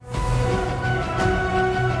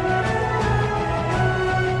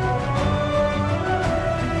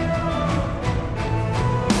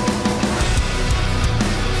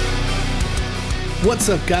What's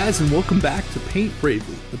up, guys, and welcome back to Paint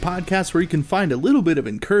Bravely, the podcast where you can find a little bit of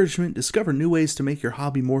encouragement, discover new ways to make your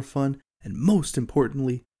hobby more fun, and most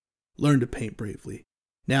importantly, learn to paint bravely.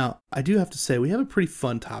 Now, I do have to say, we have a pretty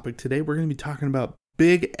fun topic today. We're going to be talking about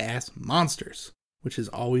big-ass monsters, which is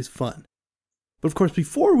always fun. But of course,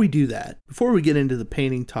 before we do that, before we get into the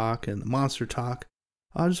painting talk and the monster talk,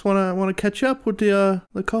 I just want to catch up with the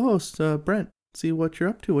co-host, Brent, see what you're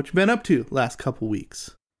up to, what you've been up to last couple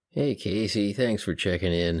weeks. Hey Casey, thanks for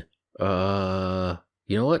checking in. You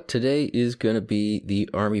know what? Today is going to be the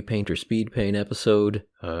Army Painter Speed Paint episode.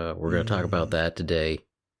 We're going to talk about that today.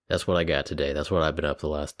 That's what I got today. That's what I've been up the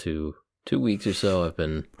last two weeks or so. I've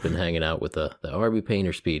been hanging out with the Army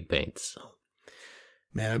Painter Speed Paints.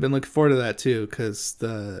 Man, I've been looking forward to that too, because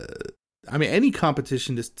any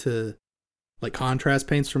competition just to like contrast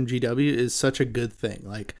paints from GW is such a good thing.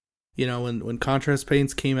 Like, you know, when contrast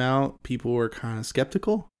paints came out, people were kind of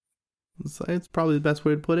skeptical. It's probably the best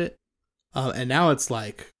way to put it. And now it's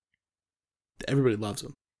like everybody loves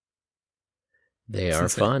them. They are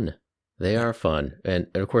fun. They are fun. And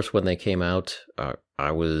of course, when they came out,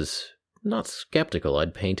 I was not skeptical.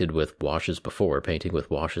 I'd painted with washes before. Painting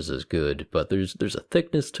with washes is good, but there's a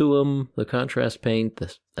thickness to them. The contrast paint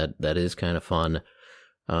that is kind of fun.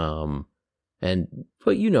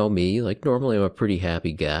 But you know me, like normally I'm a pretty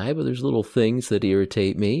happy guy, but there's little things that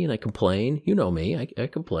irritate me, and I complain. You know me, I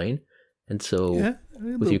complain. And so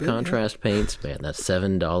with your contrast paints, man, that's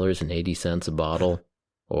 $7.80 a bottle.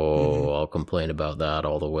 Oh, I'll complain about that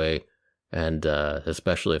all the way. And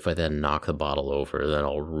especially if I then knock the bottle over, then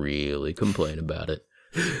I'll really complain about it.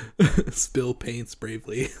 Spill paints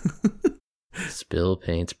bravely. Spill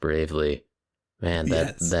paints bravely. Man,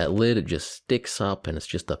 that lid, it just sticks up, and it's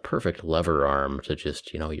just the perfect lever arm to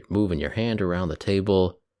just, you're moving your hand around the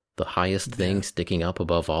table. The highest thing sticking up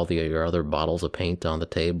above all your other bottles of paint on the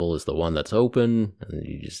table is the one that's open, and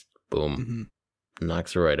you just, boom,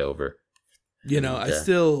 knocks it right over. I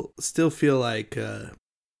still feel like, I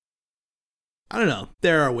don't know,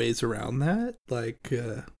 there are ways around that. Like,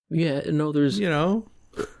 there's,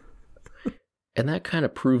 and that kind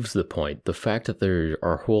of proves the point. The fact that there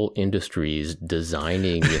are whole industries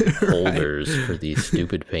designing holders for these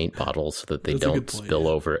stupid paint bottles so that they don't spill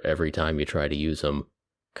over every time you try to use them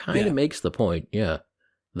kind of makes the point. Yeah.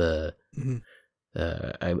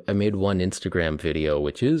 I made one Instagram video,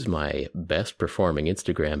 which is my best performing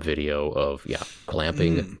Instagram video of,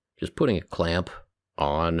 clamping, just putting a clamp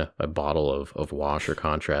on a bottle of wash or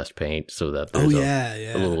contrast paint so that there's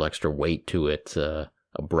a little extra weight to it, a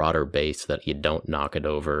broader base that you don't knock it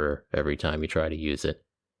over every time you try to use it.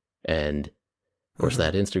 And of course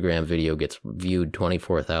that Instagram video gets viewed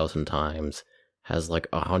 24,000 times, has like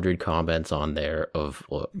 100 comments on there of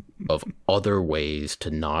other ways to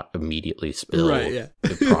not immediately spill the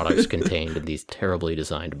products contained in these terribly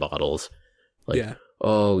designed bottles. Like,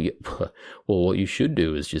 well, what you should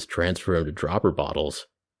do is just transfer them to dropper bottles.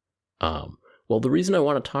 Well, the reason I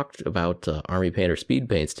want to talk about Army Painter Speed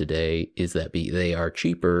Paints today is that they are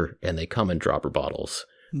cheaper and they come in dropper bottles.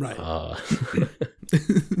 Right.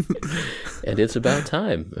 And it's about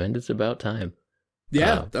time.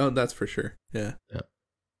 Yeah, that's for sure. Yeah.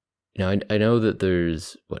 Now, I know that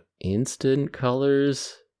there's, instant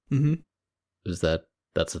colors? Mm-hmm.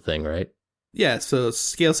 That's a thing, right? Yeah, so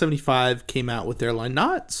Scale 75 came out with their line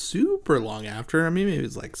not super long after. I mean, maybe it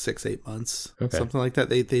was like 6-8 months, something like that.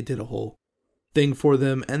 They did a whole thing for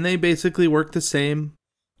them, and they basically work the same.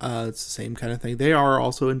 It's the same kind of thing. They are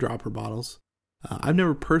also in dropper bottles. I've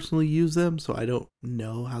never personally used them, so I don't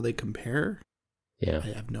know how they compare. Yeah. I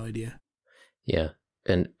have no idea. Yeah.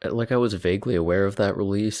 And I was vaguely aware of that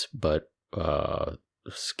release, but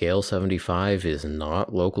Scale 75 is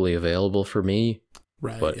not locally available for me.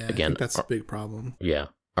 Right. But again, I think that's a big problem. Yeah.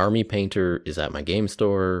 Army Painter is at my game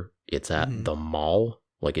store. It's at the mall.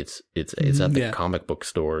 Like it's at the comic book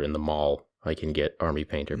store in the mall. I can get Army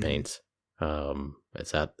Painter paints.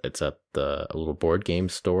 It's at the little board game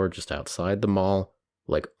store just outside the mall.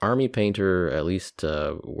 Like Army Painter, at least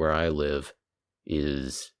where I live,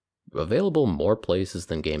 is available more places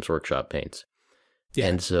than Games Workshop paints. Yeah.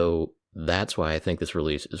 And so that's why I think this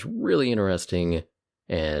release is really interesting.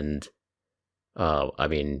 And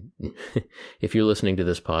if you're listening to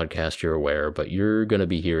this podcast, you're aware, but you're going to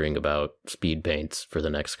be hearing about speed paints for the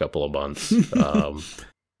next couple of months.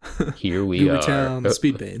 Here we are. Town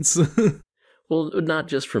speed paints. Well, not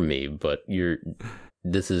just for me, but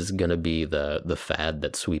this is going to be the fad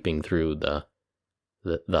that's sweeping through the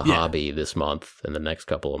hobby this month and the next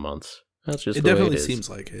couple of months. That's just the way it is. It definitely seems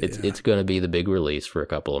like it. It's going to be the big release for a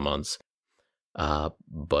couple of months.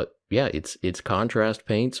 But yeah, it's contrast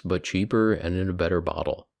paints, but cheaper and in a better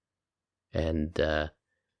bottle. And Casey,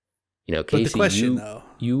 but the question,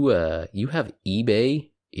 you have eBay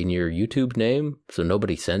in your YouTube name, so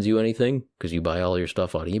nobody sends you anything because you buy all your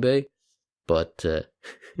stuff on eBay. But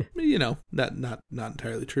not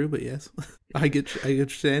entirely true, but yes, I get what you're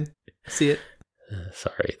saying. See it.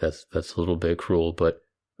 Sorry, that's a little bit cruel, but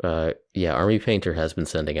Army Painter has been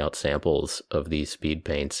sending out samples of these speed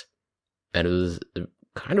paints, and it was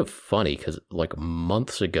kind of funny because like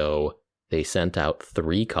months ago they sent out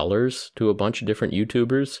 3 colors to a bunch of different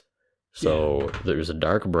YouTubers. So there was a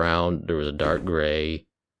dark brown, there was a dark gray,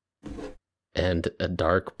 and a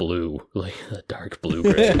dark blue, like a dark blue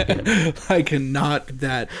gray. I cannot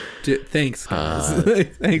thanks, guys.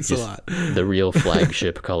 Thanks a lot. The real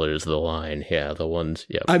flagship colors of the line. Yeah, the ones,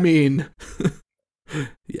 yeah. I mean,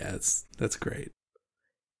 yeah, that's great.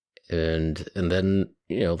 And then,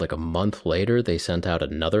 like a month later, they sent out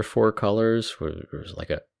another 4 colors, where it was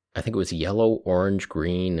like I think it was yellow, orange,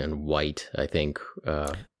 green, and white, I think.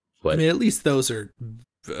 But I mean, at least those are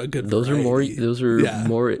a good variety. Those are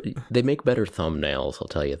more, they make better thumbnails, I'll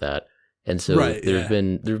tell you that. And so there've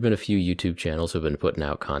been a few YouTube channels who've been putting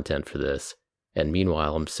out content for this. And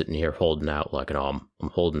meanwhile, I'm sitting here holding out like, I'm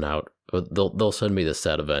holding out. They'll send me the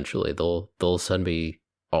set eventually. They'll send me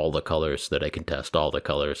all the colors so that I can test all the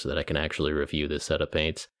colors so that I can actually review this set of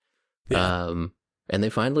paints. Yeah. And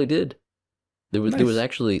they finally did. There was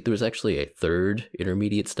actually a third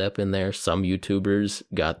intermediate step in there. Some YouTubers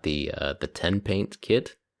got the 10 paint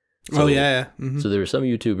kit. So, Mm-hmm. So there were some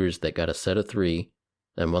YouTubers that got a set of 3,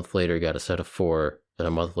 and a month later got a set of 4, and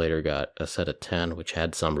a month later got a set of 10, which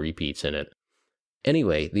had some repeats in it.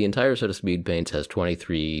 Anyway, the entire set of speed paints has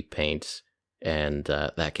 23 paints, and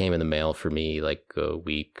that came in the mail for me like a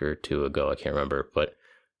week or 2 ago. I can't remember, but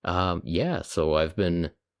so I've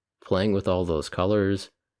been playing with all those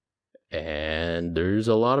colors. And there's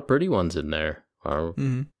a lot of pretty ones in there.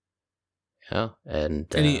 Mm-hmm. Yeah,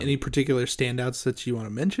 and any particular standouts that you want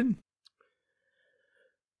to mention?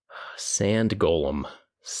 Sand Golem.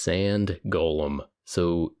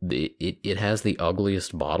 So it has the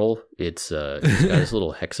ugliest bottle. It's got this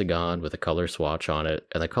little hexagon with a color swatch on it,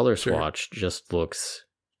 and the color swatch just looks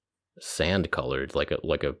sand colored, like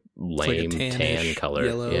a lame tan color.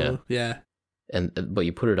 Yellow. Yeah. But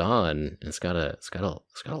you put it on, and it's got a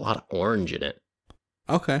lot of orange in it.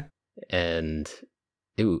 Okay. And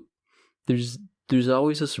there's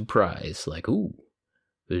always a surprise, like, ooh,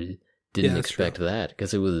 didn't expect that,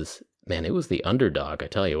 because it was the underdog. I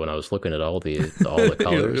tell you, when I was looking at all the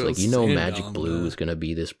colors, like, Magic Blue is gonna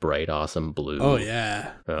be this bright, awesome blue. Oh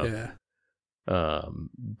yeah, yeah.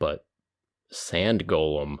 But Sand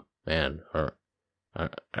Golem, man, I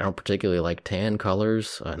don't particularly like tan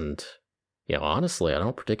colors, and honestly, I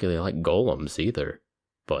don't particularly like golems either.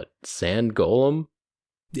 But Sand Golem,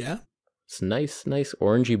 yeah, it's nice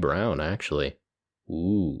orangey brown, actually.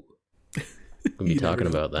 Ooh, we'll be talking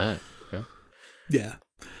about that. Yeah.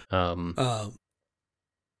 But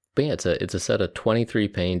yeah, it's a set of 23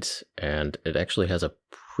 paints, and it actually has a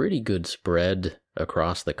pretty good spread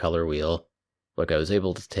across the color wheel. Like, I was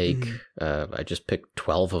able to take, I just picked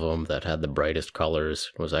 12 of them that had the brightest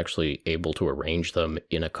colors, was actually able to arrange them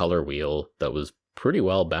in a color wheel that was pretty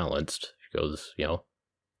well balanced. It goes,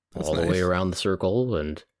 all the way around the circle,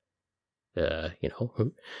 and,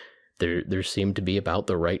 there seemed to be about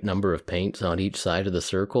the right number of paints on each side of the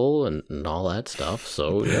circle and all that stuff.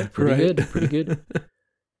 So, yeah, pretty good.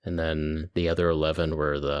 And then the other 11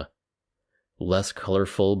 were the less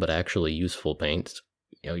colorful but actually useful paints.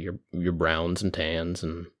 Your browns and tans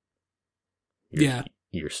and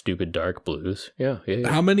your stupid dark blues. Yeah.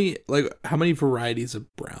 How many varieties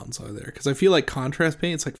of browns are there? Because I feel like contrast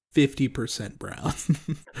paint's like 50% brown.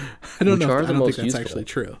 I don't think that's actually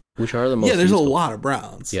true. Which are the most? Yeah, there's useful. A lot of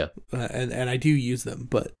browns. Yeah, and I do use them,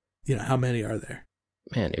 but how many are there?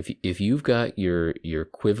 Man, if you've got your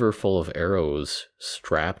quiver full of arrows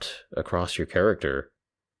strapped across your character,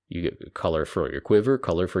 you get color for your quiver,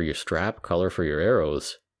 color for your strap, color for your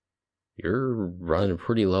arrows. You're running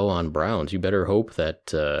pretty low on browns. You better hope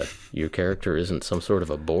that your character isn't some sort of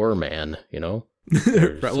a boar man, Well,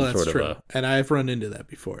 that's true. And I've run into that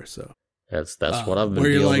before, so. That's what I've been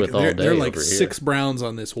dealing with all day. There are like 6 browns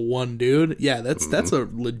on this one dude. Yeah, that's a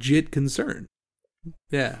legit concern.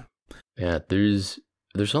 Yeah. Yeah, there's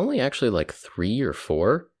only actually like 3 or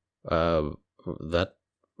 4 that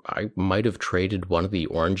I might have traded one of the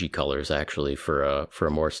orangey colors actually for a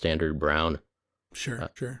more standard brown. Sure.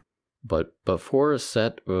 But for a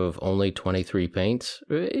set of only 23 paints,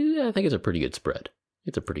 I think it's a pretty good spread.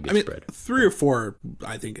 It's a pretty good spread. 3 or 4,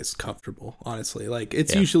 I think, is comfortable. Honestly, like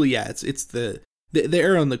it's usually it's the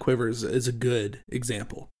arrow on the quiver is a good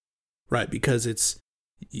example, right? Because it's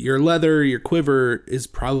your leather, your quiver is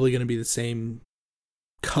probably going to be the same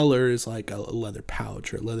color as like a leather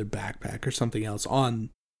pouch or a leather backpack or something else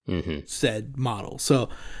on said model. So,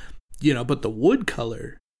 but the wood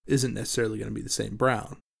color isn't necessarily going to be the same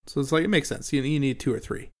brown. So it's like, it makes sense. You need 2 or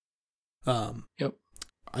 3. Yep.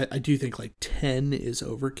 I do think like 10 is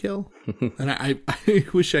overkill. And I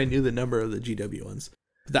wish I knew the number of the GW ones.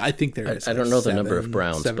 I think there is. I don't know the number of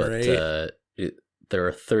browns, but there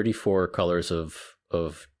are 34 colors of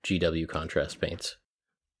GW contrast paints.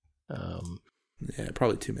 Yeah,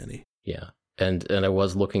 probably too many. Yeah. And I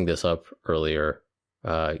was looking this up earlier.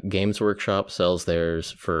 Games Workshop sells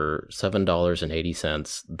theirs for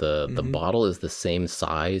 $7.80. The bottle is the same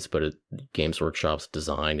size, but Games Workshop's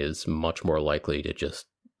design is much more likely to just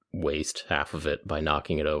waste half of it by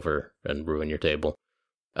knocking it over and ruin your table.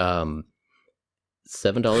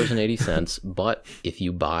 $7.80, but if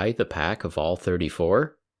you buy the pack of all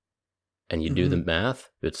 34 and you do the math,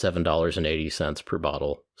 it's $7.80 per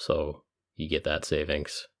bottle. So you get that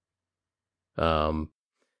savings. Anyway,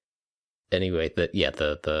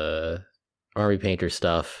 the Army Painter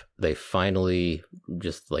stuff, they finally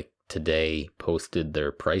just like today posted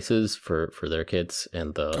their prices for their kits,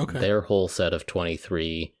 and their whole set of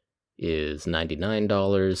 23 is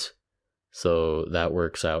 $99. So that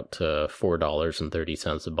works out to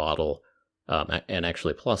 $4.30 a bottle. And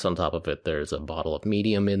actually, plus on top of it, there's a bottle of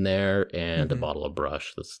medium in there and a bottle of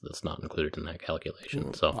brush that's not included in that calculation.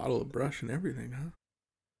 Ooh, so bottle of brush and everything, huh?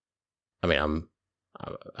 I mean,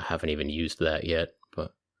 I haven't even used that yet,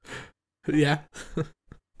 but yeah.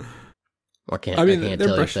 I can't tell you if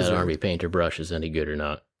that Army Painter brush is any good or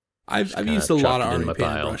not. I've used a lot of Army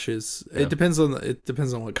Painter brushes. Yeah. It depends on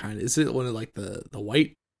what kind. Is it one of like the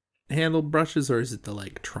white handle brushes, or is it the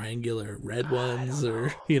like triangular red ones,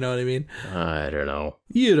 or you know what I mean? I don't know.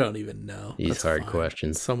 You don't even know. These That's hard fine.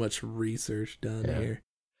 questions. So much research done here.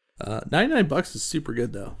 $99 is super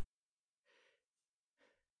good though.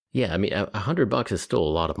 Yeah, I mean, $100 is still a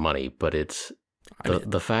lot of money, but it's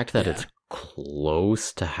the fact that it's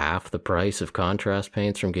close to half the price of contrast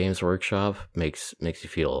paints from Games Workshop makes you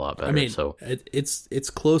feel a lot better. I mean, so it's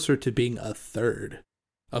closer to being a third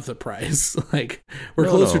of the price. Like we're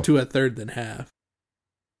closer to a third than half.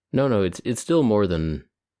 No, it's still more than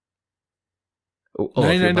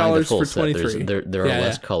 $99 for 23. There are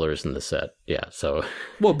less colors in the set. Yeah, so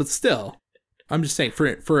well, but still, I'm just saying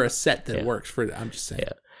for a set that works for. I'm just saying.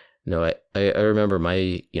 Yeah. No, I remember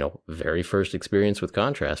my very first experience with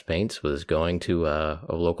contrast paints was going to a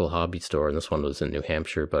local hobby store, and this one was in New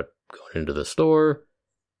Hampshire. But going into the store,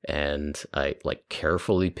 and I like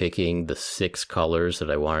carefully picking the 6 colors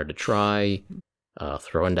that I wanted to try,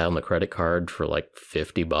 throwing down the credit card for like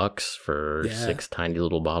 $50 for 6 tiny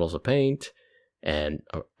little bottles of paint, and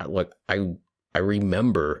I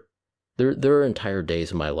remember there are entire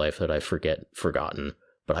days of my life that I've forgotten.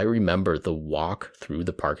 But I remember the walk through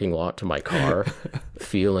the parking lot to my car,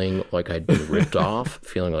 feeling like I'd been ripped off,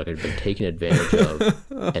 feeling like I'd been taken advantage of,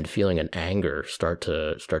 and feeling an anger start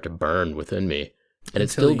to burn within me. And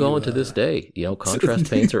it's still going to this day. Contrast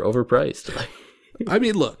paints are overpriced. I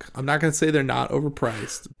mean, look, I'm not going to say they're not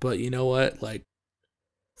overpriced, but you know what? Like,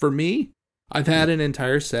 for me, I've had an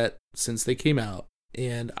entire set since they came out,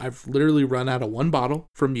 and I've literally run out of 1 bottle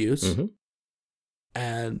from use,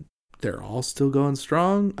 and they're all still going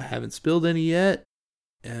strong. I haven't spilled any yet.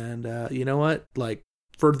 And you know what? Like,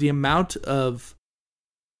 for the amount of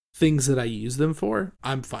things that I use them for,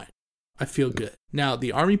 I'm fine. I feel good. Now,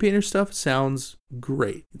 the Army Painter stuff sounds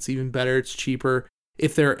great. It's even better. It's cheaper.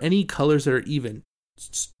 If there are any colors that are even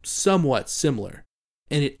somewhat similar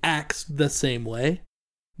and it acts the same way,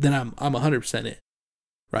 then I'm 100% in.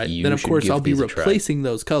 Right? Then, of course, I'll be replacing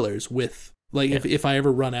those colors with... Like, if I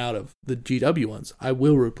ever run out of the GW ones, I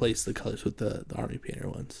will replace the colors with the Army Painter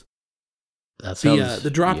ones. That sounds... The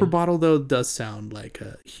dropper bottle, though, does sound like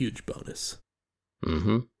a huge bonus.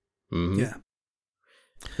 Yeah.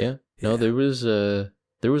 No, there was a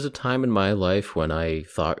time in my life when I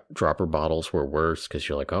thought dropper bottles were worse, because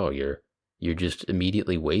you're like, oh, you're just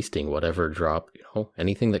immediately wasting whatever drop,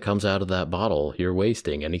 anything that comes out of that bottle, you're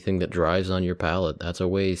wasting. Anything that dries on your palette, that's a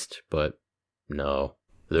waste. But no.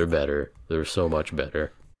 They're better. They're so much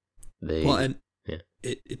better.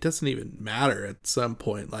 It doesn't even matter at some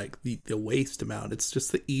point, like the waste amount. It's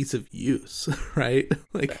just the ease of use, right?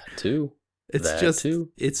 Like that too.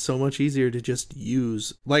 It's so much easier to just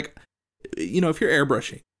use. Like, if you're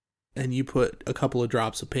airbrushing and you put a couple of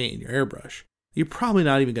drops of paint in your airbrush, you're probably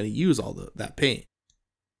not even going to use all that paint.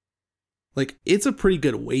 Like, it's a pretty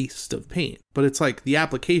good waste of paint, but it's like the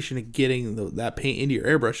application of getting that paint into your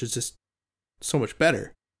airbrush is just so much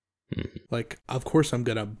better. Like, of course I'm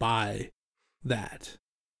going to buy that.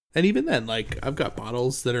 And even then, like, I've got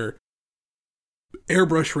bottles that are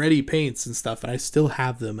airbrush ready paints and stuff, and I still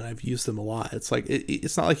have them, and I've used them a lot. It's like,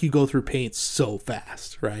 it's not like you go through paints so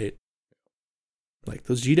fast, right? Like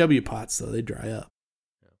those GW pots, though, they dry up.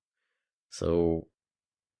 So,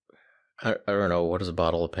 I don't know, what does a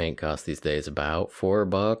bottle of paint cost these days? About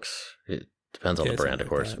 $4? It depends on the brand, of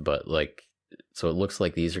course, but like, so it looks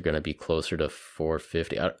like these are going to be closer to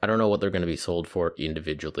 $4.50. I don't know what they're going to be sold for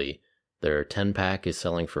individually. Their 10-pack is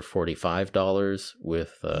selling for $45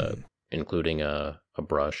 with including a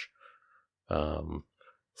brush.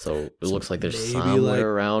 So it looks like there's somewhere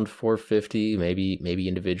around $4.50. Maybe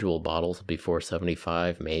individual bottles will be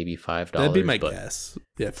 $4.75, maybe $5. That'd be my guess.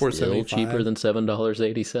 Yeah, $4.75. Still cheaper than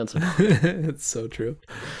 $7.80. It's so true.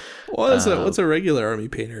 What's a regular Army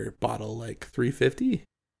Painter bottle, like $3.50?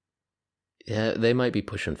 Yeah, they might be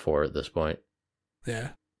pushing $4 at this point. Yeah,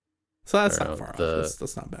 so that's not far off.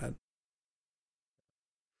 That's not bad.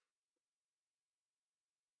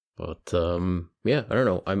 But yeah, I don't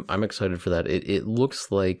know. I'm excited for that. It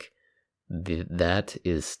looks like that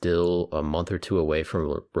is still a month or two away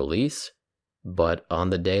from release, but on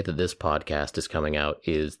the day that this podcast is coming out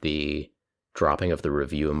is the dropping of the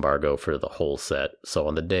review embargo for the whole set. So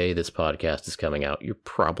on the day this podcast is coming out, you're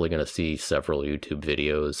probably going to see several YouTube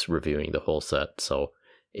videos reviewing the whole set. So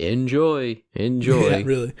enjoy. Yeah,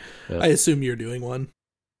 really. Yeah. I assume you're doing one.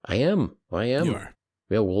 I am. You are.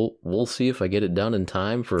 Yeah, we'll see if I get it done in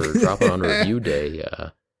time for dropping on review day.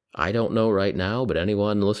 I don't know right now, but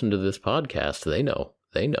anyone listening to this podcast, they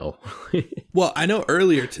know. Well, I know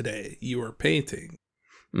earlier today you were painting.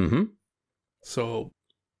 Mm-hmm. So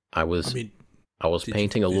I was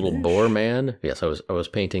painting a little boar man. Yes, I was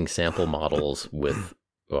painting sample models with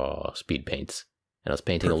speed paints, and I was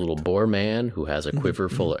painting a little boar man who has a quiver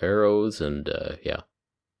full of arrows, and yeah.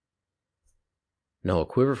 No, a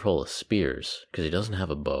quiver full of spears, because he doesn't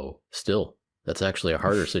have a bow. Still, that's actually a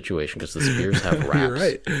harder situation, because the spears have wraps. You're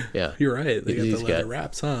right. Yeah. You're right. They got the leather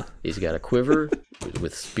wraps, huh? He's got a quiver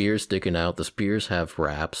with spears sticking out. The spears have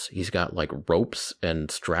wraps. He's got, like, ropes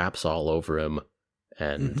and straps all over him.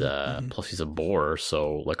 And plus he's a boar,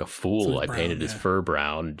 so like a fool, I painted his fur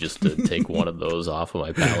brown just to take one of those off of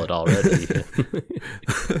my palette already.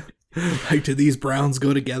 Like, do these browns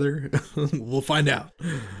go together? We'll find out.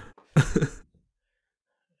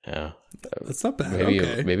 Yeah. That's not bad.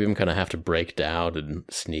 Maybe I'm going to have to break down and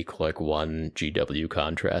sneak like one GW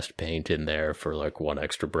contrast paint in there for like one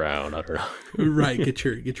extra brown. I don't know. Right. Get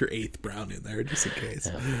your 8th brown in there just in case.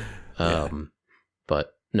 Yeah.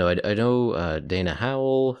 But no, I know Dana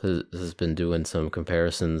Howell has been doing some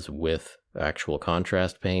comparisons with actual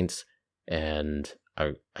contrast paints, and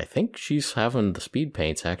I think she's having the speed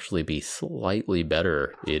paints actually be slightly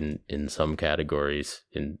better in some categories,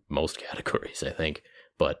 in most categories, I think.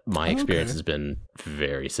 But my experience has been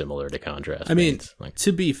very similar to contrast paints. I mean,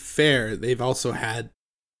 to be fair, they've also had,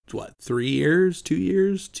 2 years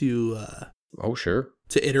to... oh, sure.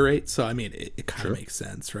 To iterate, so I mean, it kind of makes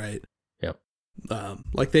sense, right? Yep.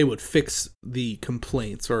 Like they would fix the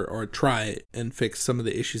complaints or try and fix some of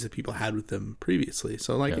the issues that people had with them previously.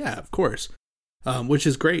 So like, yeah, of course. Which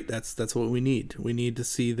is great. That's what we need. We need to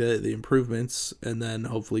see the improvements, and then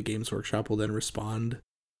hopefully Games Workshop will then respond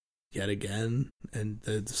yet again, and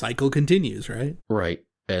the cycle continues, right? Right.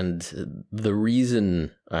 And the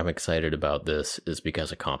reason I'm excited about this is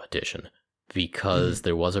because of competition. Because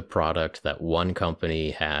there was a product that one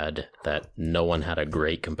company had that no one had a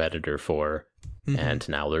great competitor for, and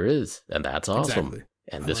now there is, and that's awesome. Exactly.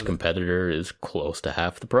 And this competitor is close to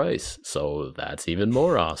half the price, so that's even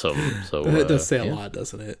more awesome. So it does say a lot,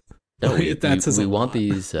 doesn't it? No, we want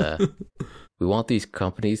these we want these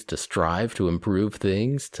companies to strive to improve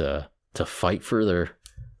things, to fight for the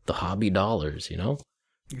hobby dollars, you know?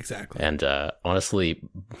 Exactly. And honestly,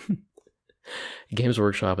 Games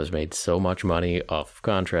Workshop has made so much money off of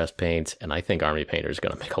contrast paints, and I think Army Painter is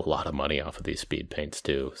going to make a lot of money off of these speed paints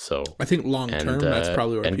too. So I think long term, that's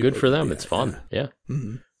probably where good for them. It's fun, yeah.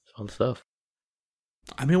 Fun stuff.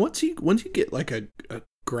 I mean, once you get like a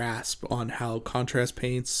grasp on how contrast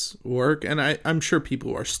paints work, and I'm sure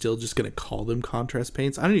people are still just going to call them contrast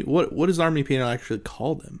paints. I don't even, what does Army Painter actually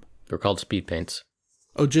call them? They're called speed paints.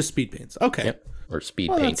 Oh, just speed paints. Okay. Yep. Or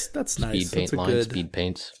speed paint. That's nice. Speed paint line, speed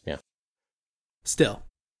paints. Yeah. Still,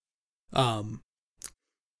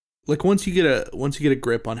 like once you get a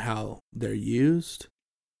grip on how they're used,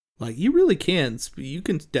 like you really can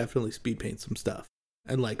definitely speed paint some stuff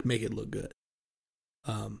and like make it look good.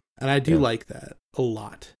 And I do like that a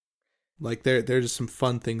lot. Like there's some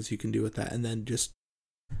fun things you can do with that, and then just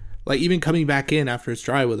like even coming back in after it's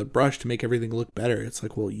dry with a brush to make everything look better. It's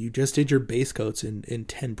like, well, you just did your base coats in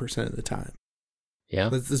 10% of the time. Yeah.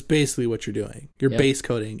 That's basically what you're doing. You're base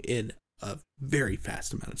coating in a very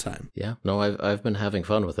fast amount of time. Yeah. No, I've been having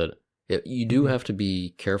fun with it. You do have to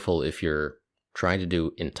be careful if you're trying to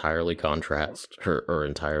do entirely contrast or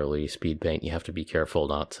entirely speed paint. You have to be careful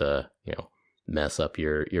not to, mess up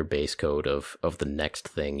your base coat of the next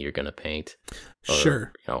thing you're going to paint. Or,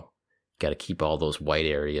 sure. Got to keep all those white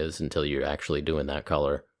areas until you're actually doing that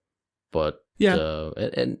color. But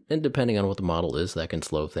and depending on what the model is, that can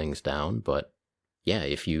slow things down. But yeah,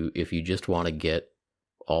 if you just want to get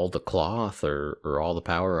all the cloth or all the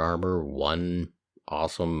power armor one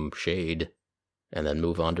awesome shade and then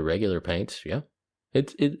move on to regular paints, yeah,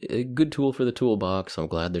 it's a good tool for the toolbox. I'm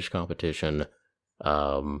glad there's competition.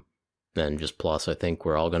 And just plus, I think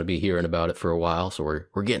we're all going to be hearing about it for a while, so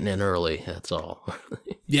we're getting in early. That's all.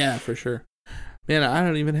 Yeah, for sure. Man, I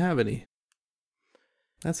don't even have any.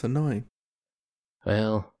 That's annoying.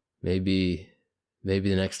 Well, maybe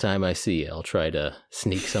the next time I see you, I'll try to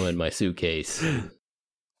sneak some in my suitcase.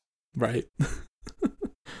 Right.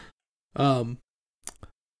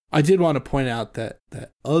 I did want to point out that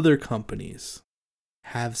other companies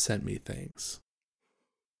have sent me things.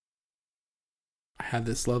 I have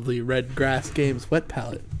this lovely Red Grass Games wet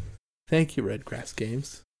palette. Thank you, Red Grass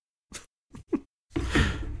Games.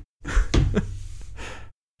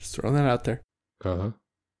 Just throwing that out there. Uh-huh.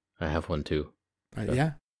 I have one too.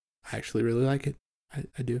 Yeah. I actually really like it.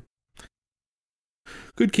 I do.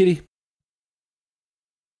 Good kitty.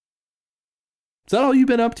 Is that all you've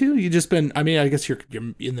been up to? You just been, I guess you're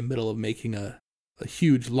in the middle of making a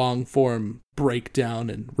huge long form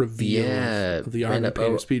breakdown and reveal of the Army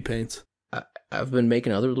Painter speed paints. I've been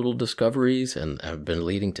making other little discoveries, and I've been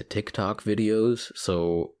leading to TikTok videos.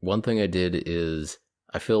 So one thing I did is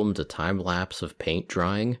I filmed a time lapse of paint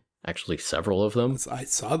drying, actually several of them. I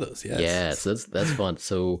saw those, yes. Yeah, so that's fun.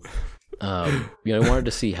 So, I wanted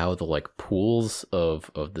to see how the pools of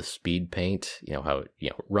the speed paint, how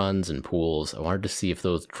it runs and pools. I wanted to see if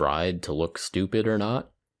those dried to look stupid or not.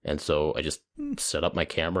 And so I just set up my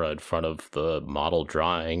camera in front of the model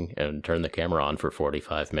drying and turned the camera on for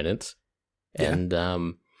 45 minutes. Yeah. And,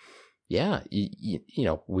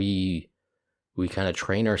 we kind of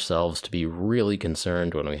train ourselves to be really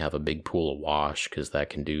concerned when we have a big pool of wash, because that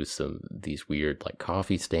can do these weird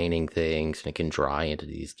coffee staining things, and it can dry into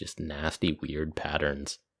these just nasty, weird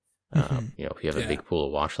patterns. If you have a big pool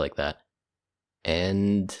of wash like that.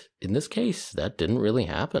 And in this case, that didn't really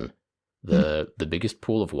happen. The biggest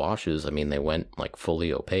pool of washes, they went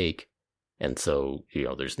fully opaque. And so,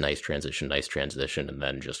 there's nice transition, and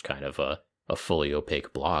then just kind of a fully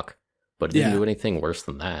opaque block, but it didn't do anything worse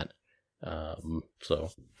than that.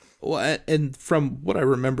 Well, and from what I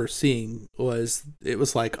remember seeing it was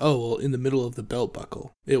in the middle of the belt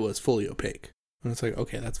buckle, it was fully opaque, and it's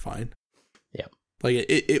okay, that's fine. Yeah,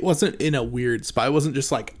 it wasn't in a weird spot. It wasn't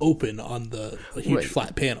just open on the huge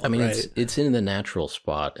flat panel. Right? It's in the natural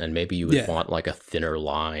spot, and maybe you would want a thinner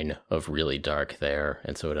line of really dark there,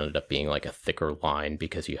 and so it ended up being a thicker line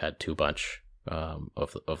because you had too much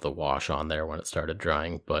of the wash on there when it started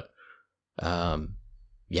drying. But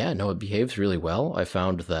it behaves really well. I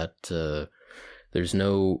found that there's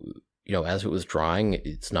no, as it was drying,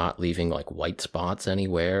 it's not leaving white spots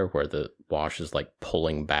anywhere where the wash is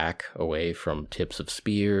pulling back away from tips of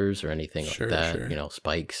spears or anything like that. Sure.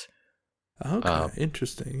 Spikes. Okay,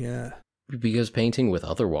 interesting. Yeah. Because painting with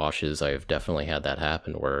other washes, I've definitely had that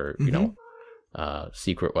happen where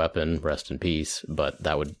Secret Weapon, rest in peace, but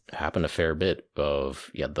that would happen a fair bit of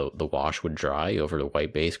the wash would dry over the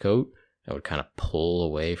white base coat. It would kind of pull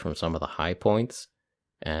away from some of the high points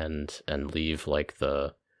and leave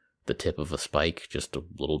the tip of a spike, just a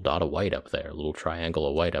little dot of white up there, a little triangle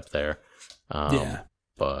of white up there.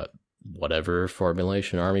 But whatever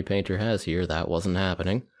formulation Army Painter has here, that wasn't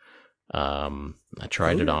happening. I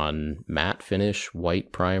tried it on matte finish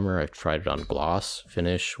white primer. I tried it on gloss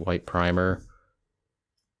finish white primer.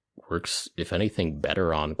 Works, if anything,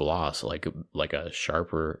 better on gloss, like a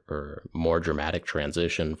sharper or more dramatic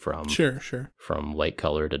transition from from light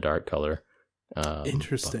color to dark color.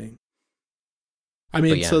 Interesting.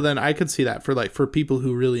 So then I could see that for people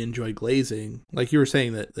who really enjoy glazing, like you were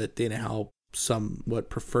saying that Dana Howe somewhat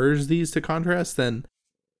prefers these to contrast, then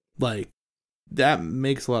that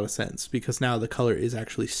makes a lot of sense, because now the color is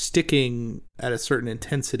actually sticking at a certain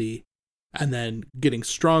intensity and then getting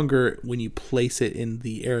stronger when you place it in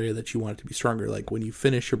the area that you want it to be stronger. Like when you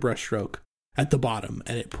finish your brush stroke at the bottom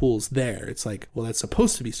and it pools there, it's that's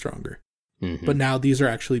supposed to be stronger. Mm-hmm. But now these are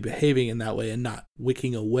actually behaving in that way and not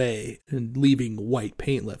wicking away and leaving white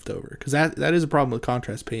paint left over. Because that is a problem with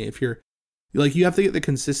contrast paint. If you're you have to get the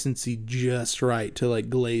consistency just right to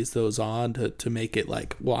glaze those on to make it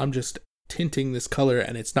I'm just tinting this color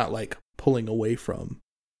and it's not like pulling away from.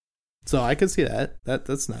 So I can see that.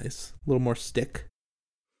 That's nice. A little more stick.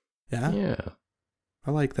 Yeah.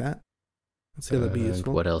 I like that. Let's see how that'd be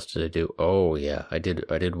useful. What else did I do? Oh yeah, I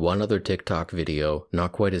did one other TikTok video,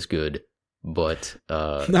 not quite as good, but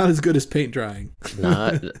not as good as paint drying.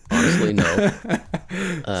 Not honestly, no.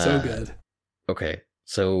 So good. Okay,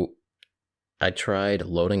 so I tried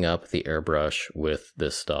loading up the airbrush with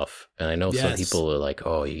this stuff, and I know some people are like,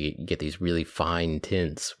 "Oh, you get these really fine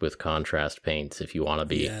tints with contrast paints if you want to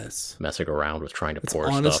be messing around with trying to pour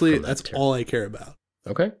stuff." Honestly, that's all I care about.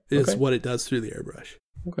 Okay, is what it does through the airbrush.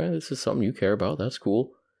 Okay, this is something you care about. That's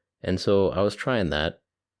cool. And so I was trying that,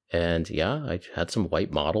 and I had some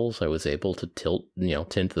white models. I was able to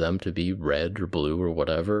tint them to be red or blue or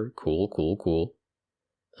whatever. Cool.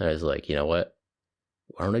 And I was like, you know what?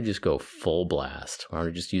 Why don't I just go full blast? Why don't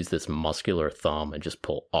I just use this muscular thumb and just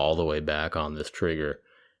pull all the way back on this trigger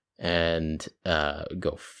and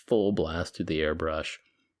go full blast through the airbrush?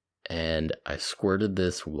 And I squirted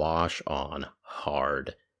this wash on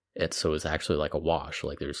hard. It's actually like a wash.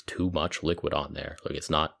 Like there's too much liquid on there. Like it's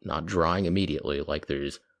not drying immediately. Like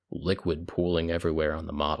there's liquid pooling everywhere on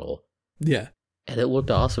the model. Yeah. And it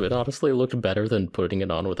looked awesome. It honestly looked better than putting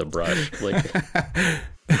it on with a brush. Like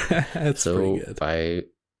that's pretty good.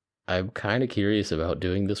 I'm kind of curious about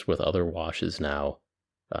doing this with other washes now.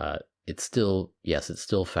 It's still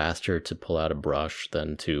faster to pull out a brush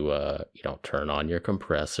than to turn on your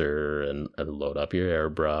compressor and load up your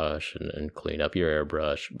airbrush and clean up your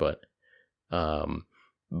airbrush. But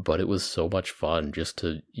it was so much fun just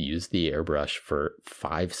to use the airbrush for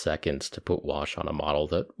 5 seconds to put wash on a model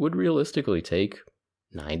that would realistically take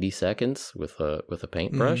 90 seconds with a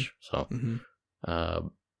paintbrush. Mm-hmm.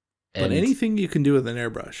 So, but anything you can do with an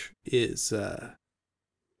airbrush is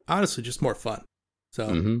honestly just more fun. So.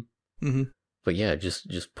 Mm-hmm. But yeah,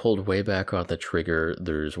 just pulled way back on the trigger.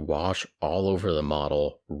 There's wash all over the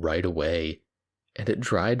model right away, and it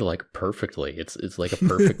dried like perfectly. It's like a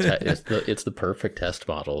perfect it's the perfect test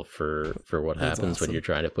model for what happens when you're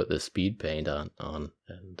trying to put this speed paint on.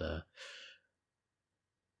 And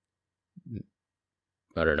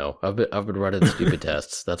I don't know. I've been running stupid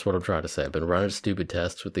tests. That's what I'm trying to say. I've been running stupid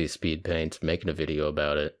tests with these speed paints, making a video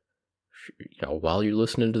about it. While you're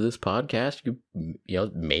listening to this podcast,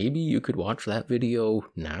 maybe you could watch that video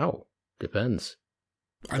now. Depends.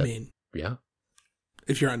 I mean, yeah.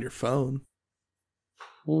 If you're on your phone.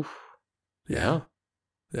 Oof. Yeah.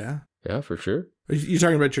 Yeah. Yeah, for sure. Are you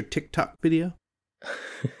talking about your TikTok video?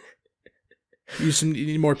 You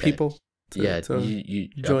need more people.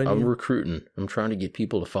 I'm recruiting. I'm trying to get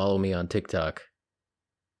people to follow me on TikTok.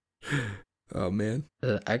 Oh, man.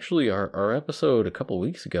 Actually, our episode a couple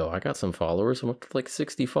weeks ago, I got some followers. I'm up to like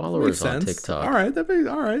 60 followers on TikTok. All right.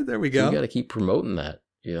 All right. There we go. So you got to keep promoting that,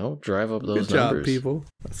 drive up those Good job, numbers. People.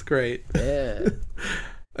 That's great. Yeah.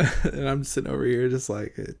 And I'm sitting over here just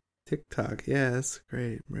like, TikTok. Yeah, that's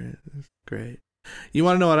great, man. That's great. You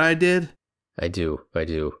want to know what I did? I do. I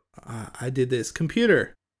did this.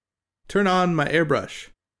 Computer, turn on my airbrush.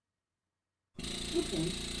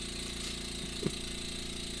 Okay.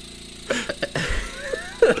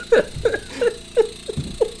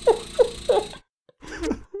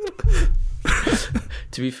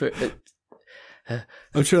 To be fair,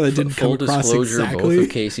 I'm sure that didn't come across disclosure, exactly. Both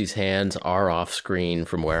of Casey's hands are off screen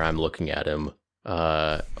from where I'm looking at him.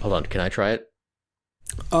 Hold on, can I try it?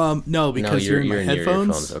 No, because you're in my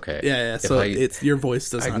headphones. Okay. Yeah. So it's your voice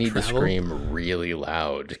does not travel. I need to scream really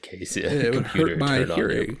loud, Casey. It would hurt my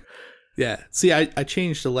hearing. Yeah. See, I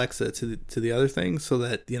changed Alexa to the other thing so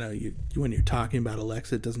that you when you're talking about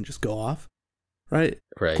Alexa, it doesn't just go off, right?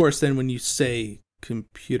 Right. Of course, then when you say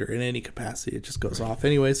computer in any capacity, it just goes off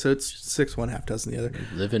anyway. So it's 6 one, half dozen the other.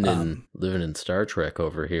 Living in Star Trek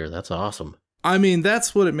over here. That's awesome. I mean,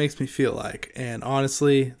 that's what it makes me feel like, and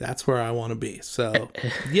honestly, that's where I want to be. So,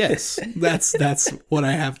 yes, that's what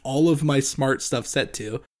I have all of my smart stuff set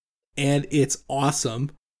to, and it's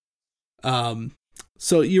awesome.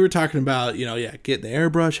 So you were talking about, getting the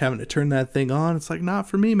airbrush, having to turn that thing on. It's like, not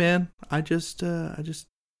for me, man. I just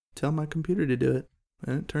tell my computer to do it,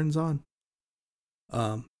 and it turns on.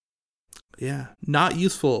 Yeah, not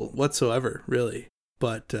useful whatsoever, really,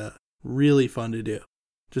 but really fun to do.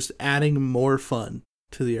 Just adding more fun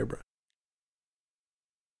to the airbrush.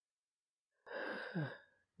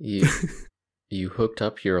 You hooked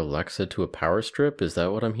up your Alexa to a power strip? Is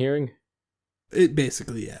that what I'm hearing? It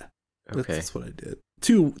basically, yeah. Okay. That's what I did.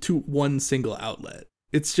 To one single outlet.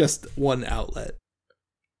 It's just one outlet.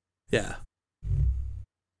 Yeah.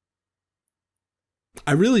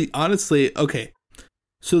 I really, honestly, okay.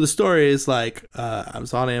 So the story is like, I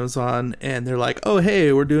was on Amazon and they're like, oh,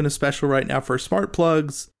 hey, we're doing a special right now for smart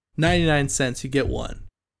plugs. 99 cents, you get one.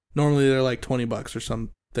 Normally they're like $20 or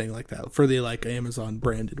something like that for the like Amazon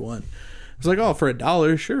branded one. I was like, oh, for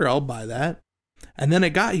 $1, sure, I'll buy that. And then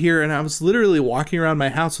it got here and I was literally walking around my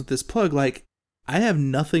house with this plug. Like, I have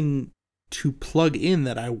nothing to plug in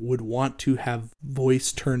that I would want to have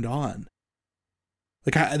voice turned on.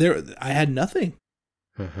 Like, I had nothing.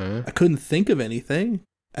 Mm-hmm. I couldn't think of anything.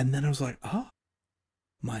 And then I was like, oh,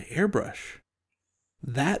 my airbrush.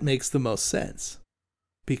 That makes the most sense.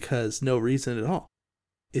 Because no reason at all.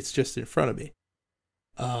 It's just in front of me.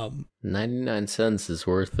 99 cents is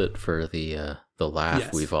worth it for the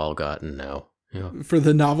laugh we've all gotten now. Yeah. For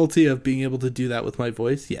the novelty of being able to do that with my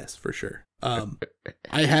voice, yes, for sure. I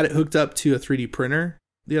had it hooked up to a 3D printer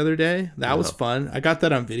the other day. That was fun. I got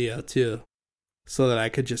that on video too, so that I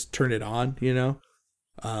could just turn it on, you know?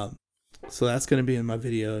 So that's going to be in my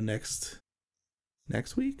video next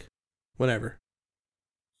week? Whenever.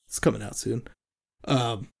 It's coming out soon.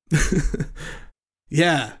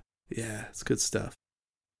 Yeah, it's good stuff.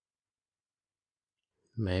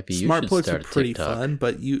 Maybe Smart you should plugs start are pretty TikTok. fun,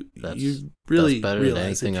 but you really better than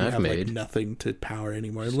realize that anything you I've have made. like nothing to power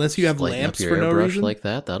anymore, unless you have Lighten lamps up your for no airbrush reason. like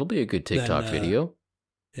that. That'll be a good TikTok video.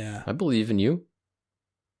 Yeah, I believe in you.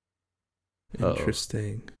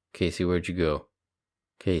 interesting. Casey, where'd you go?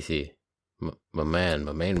 Casey, my main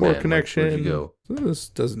Poor man. connection. Where'd you go? This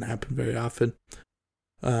doesn't happen very often.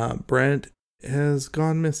 Brent has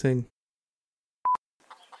gone missing.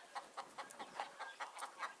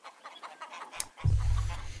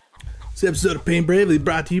 This episode of Paint Bravely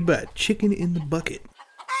brought to you by Chicken in the Bucket.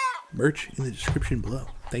 Merch in the description below.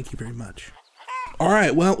 Thank you very much. All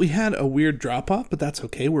right, well, we had a weird drop-off, but that's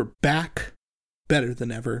okay. We're back better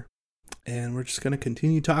than ever. And we're just going to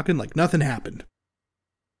continue talking like nothing happened.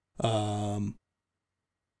 Yep.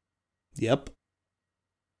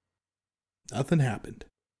 Nothing happened.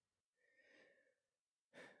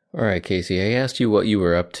 All right, Casey, I asked you what you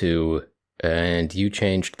were up to, and you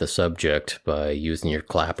changed the subject by using your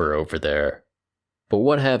clapper over there. But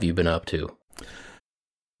what have you been up to?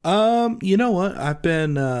 You know what? I've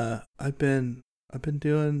been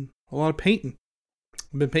doing a lot of painting.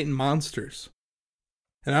 I've been painting monsters.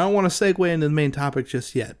 And I don't want to segue into the main topic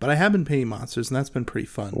just yet, but I have been painting monsters, and that's been pretty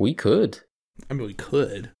fun. We could. I mean, we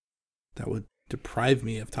could. That would deprive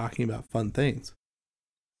me of talking about fun things.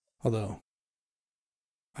 Although,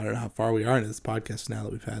 I don't know how far we are into this podcast now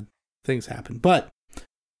that we've had things happen. But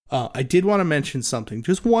I did want to mention something.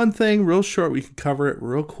 Just one thing, real short. We can cover it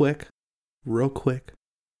real quick.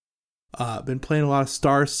 Been playing a lot of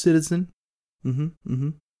Star Citizen.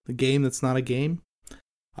 The game that's not a game.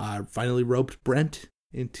 I finally roped Brent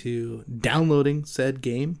into downloading said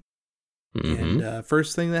game. And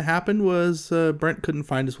first thing that happened was Brent couldn't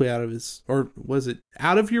find his way out of his... Or was it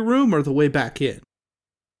out of your room or the way back in?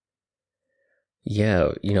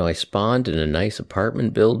 Yeah, I spawned in a nice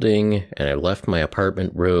apartment building, and I left my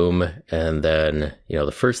apartment room, and then,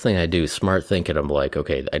 the first thing I do, smart thinking, I'm like,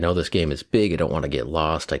 okay, I know this game is big, I don't want to get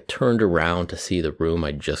lost. I turned around to see the room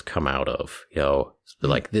I'd just come out of,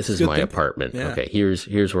 like, this is my apartment. Yeah. Okay,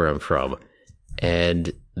 here's where I'm from.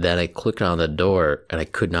 And then I clicked on the door, and I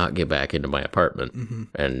could not get back into my apartment.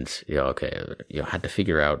 And, had to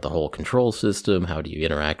figure out the whole control system, how do you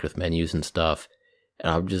interact with menus and stuff.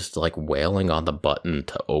 And I'm just like wailing on the button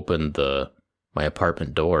to open my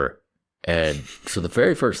apartment door. And so the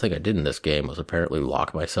very first thing I did in this game was apparently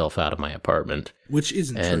lock myself out of my apartment. Which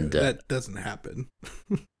isn't true. That doesn't happen.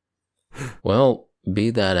 Well, be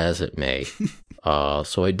that as it may.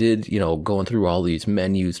 So I did, going through all these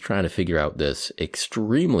menus, trying to figure out this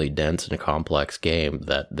extremely dense and complex game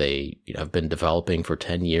that they have been developing for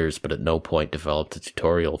 10 years, but at no point developed a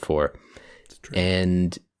tutorial for. That's true.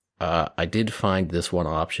 And I did find this one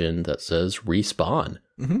option that says respawn.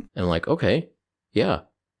 And I'm like, okay, yeah,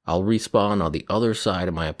 I'll respawn on the other side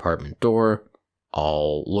of my apartment door.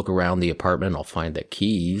 I'll look around the apartment, I'll find the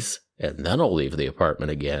keys, and then I'll leave the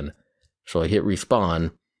apartment again. So I hit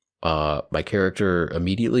respawn. My character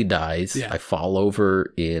immediately dies. Yeah. I fall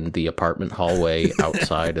over in the apartment hallway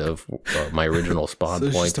outside of my original spawn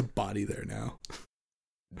point. There's just a body there now.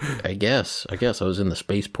 I guess I was in the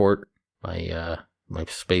spaceport. My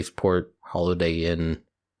spaceport Holiday Inn.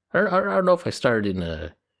 I don't know if I started in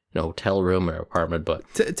a hotel room or apartment, but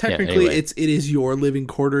technically, anyway. It is your living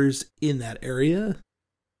quarters in that area.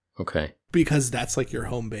 Okay, because that's like your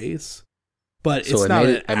home base. But so it's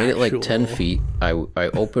not. I made it like 10 feet. I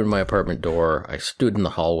opened my apartment door. I stood in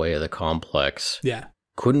the hallway of the complex. Yeah.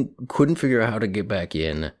 Couldn't figure out how to get back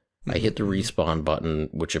in. I hit the respawn button,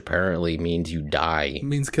 which apparently means you die. It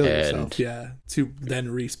means kill yourself, yeah, to then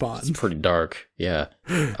respawn. It's pretty dark, yeah.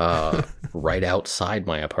 Right outside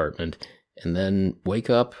my apartment. And then wake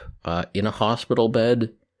up in a hospital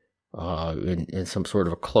bed, in some sort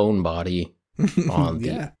of a clone body on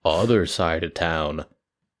the other side of town.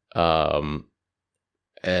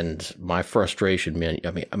 And my frustration, man,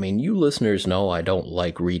 I mean, you listeners know I don't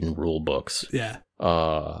like reading rule books. Yeah.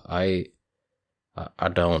 I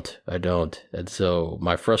don't. And so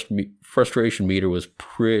my frustration meter was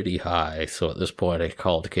pretty high. So at this point I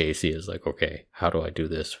called Casey. I was like, okay, how do I do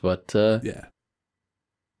this? But yeah,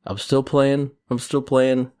 I'm still playing.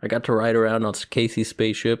 I got to ride around on Casey's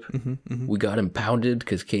spaceship. We got impounded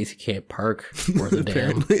because Casey can't park worth a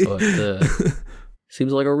damn. But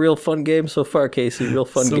seems like a real fun game so far, Casey. Real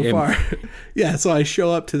fun game. So far. Yeah, so I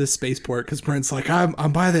show up to the spaceport because Brent's like,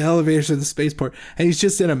 I'm by the elevators of the spaceport. And he's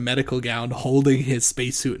just in a medical gown holding his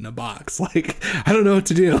spacesuit in a box. Like, I don't know what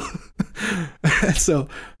to do. So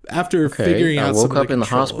after figuring out some of the I woke up in the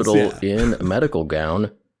hospital in a medical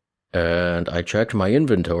gown. And I checked my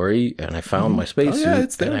inventory, and I found my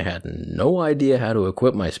spacesuit, and I had no idea how to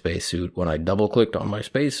equip my spacesuit. When I double-clicked on my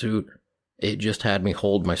spacesuit, it just had me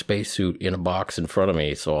hold my spacesuit in a box in front of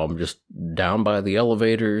me. So I'm just down by the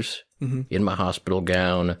elevators, in my hospital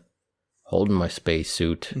gown, holding my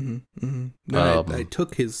spacesuit. I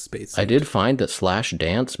took his spacesuit. I did find that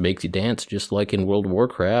 /dance makes you dance just like in World of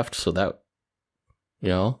Warcraft, so that,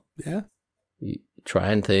 Yeah.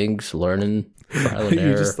 Trying things, learning, trial and error.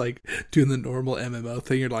 You're just like doing the normal MMO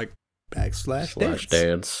thing. You're like /dance /spit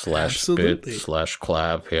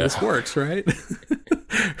 /clap. Yeah, this works, right?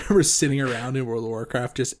 I remember sitting around in World of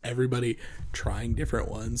Warcraft, just everybody trying different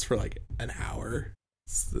ones for like an hour.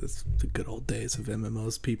 It's the good old days of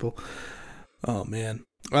MMOs, people. Oh man.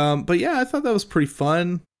 But yeah, I thought that was pretty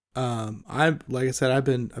fun. Like I said, I've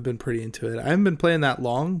been pretty into it. I haven't been playing that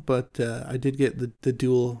long, but I did get the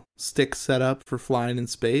dual stick set up for flying in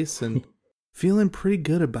space and feeling pretty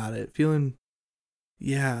good about it.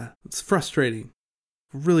 It's frustrating,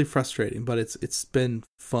 really frustrating, but it's been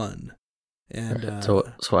fun. And so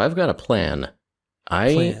I've got a plan.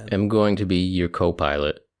 I am going to be your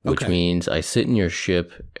co-pilot, which means I sit in your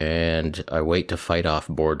ship and I wait to fight off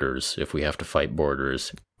borders if we have to fight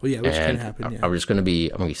borders. Well, yeah, which can happen. Yeah. I'm going to be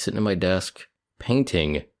sitting at my desk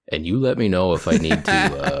painting, and you let me know if I need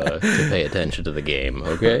to pay attention to the game.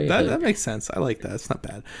 Okay, that makes sense. I like that. It's not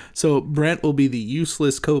bad. So Brent will be the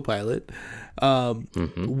useless co-pilot.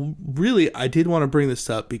 Really, I did want to bring this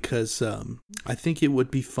up because I think it would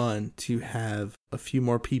be fun to have a few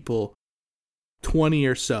more people, 20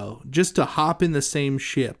 or so, just to hop in the same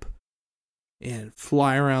ship and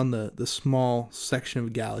fly around the small section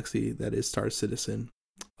of galaxy that is Star Citizen.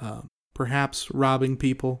 Perhaps robbing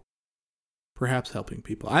people, perhaps helping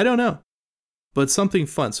people. I don't know, but something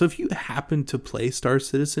fun. So if you happen to play Star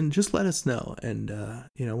Citizen, just let us know, and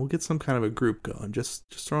we'll get some kind of a group going. Just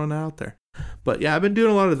throwing that out there. But yeah, I've been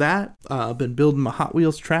doing a lot of that. I've been building my Hot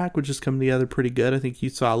Wheels track, which is coming together pretty good. I think you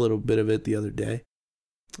saw a little bit of it the other day.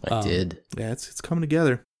 I did. Yeah, it's coming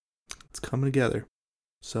together. It's coming together.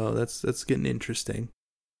 So that's getting interesting.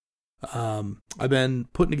 I've been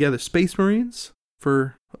putting together Space Marines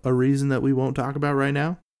for a reason that we won't talk about right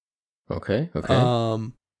now. Okay.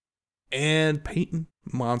 And painting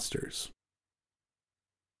monsters.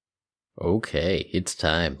 Okay, it's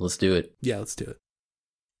time. Let's do it. Yeah, let's do it.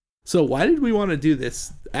 So why did we want to do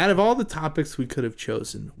this? Out of all the topics we could have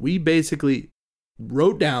chosen, we basically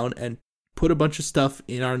wrote down and put a bunch of stuff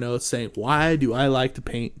in our notes saying, why do I like to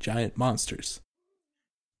paint giant monsters?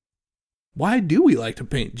 Why do we like to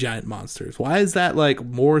paint giant monsters? Why is that like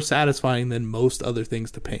more satisfying than most other things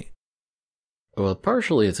to paint? Well,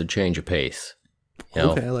 partially it's a change of pace.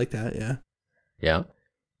 Okay, I like that, yeah. Yeah.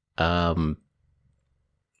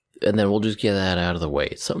 And then we'll just get that out of the way.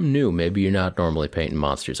 It's something new. Maybe you're not normally painting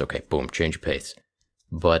monsters. Okay, boom, change of pace.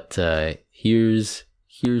 But here's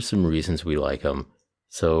some reasons we like them.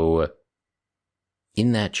 So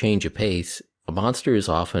in that change of pace, a monster is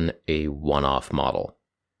often a one-off model.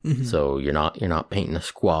 Mm-hmm. So you're not painting a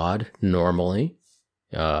squad normally.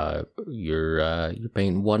 You're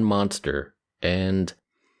painting one monster, and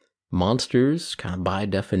monsters, kind of by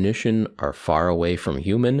definition, are far away from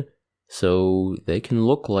human, so they can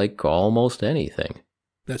look like almost anything.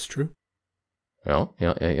 That's true. Yeah.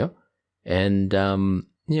 And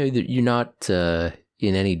you're not in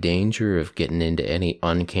any danger of getting into any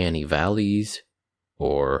uncanny valleys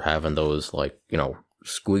or having those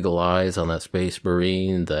squiggle eyes on that Space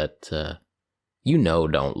Marine that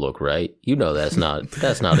don't look right. That's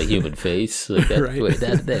not a human face. Right.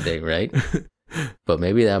 That ain't right. But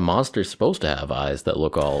maybe that monster's supposed to have eyes that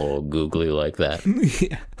look all googly like that.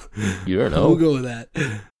 Yeah. You don't know. We'll go with that.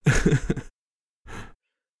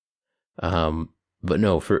 But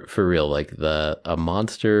no, for real, like a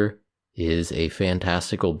monster is a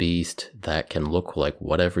fantastical beast that can look like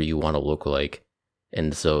whatever you want to look like.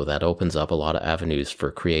 And so that opens up a lot of avenues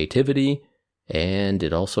for creativity, and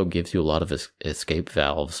it also gives you a lot of escape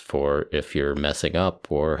valves for if you're messing up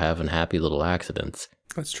or having happy little accidents.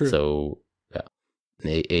 That's true. So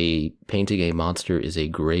painting a monster is a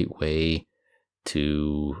great way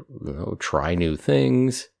to try new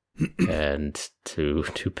things and to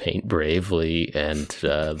paint bravely, and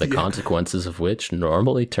the consequences of which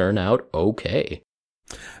normally turn out okay.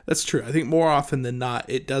 That's true. I think more often than not,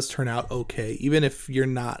 it does turn out okay, even if you're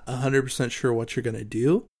not 100% sure what you're going to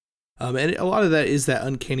do. And a lot of that is that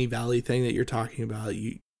uncanny valley thing that you're talking about.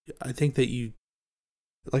 I think that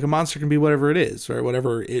like a monster can be whatever it is, right?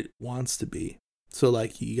 Whatever it wants to be. So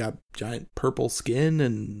like you got giant purple skin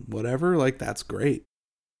and whatever, like that's great.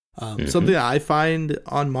 Something that I find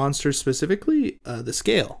on monsters specifically, the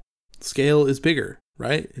scale. Scale is bigger,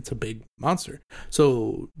 right? It's a big monster.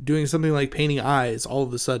 So doing something like painting eyes all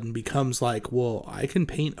of a sudden becomes like, well, I can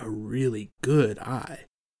paint a really good eye.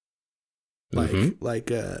 I did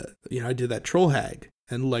that troll hag,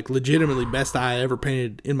 and like legitimately best eye I ever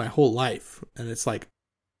painted in my whole life. And it's like,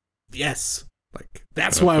 yes, like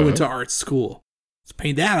that's why I went to art school. Let's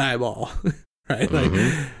paint that eyeball, right? Like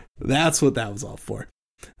that's what that was all for.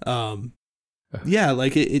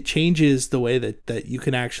 Like it changes the way that you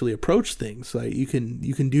can actually approach things. Like you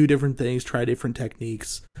can do different things, try different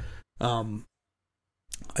techniques. I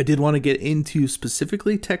did want to get into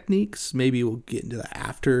specifically techniques. Maybe we'll get into that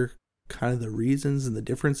after kind of the reasons and the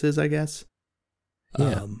differences, I guess.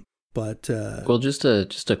 Yeah. Well, just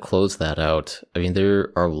to close that out, I mean,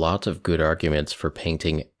 there are lots of good arguments for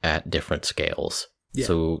painting at different scales. Yeah.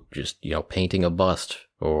 So just, painting a bust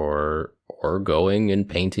or going and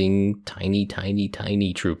painting tiny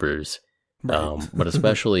troopers. Right. But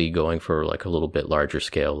especially going for like a little bit larger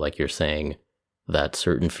scale, like you're saying, that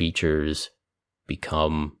certain features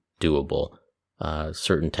become doable.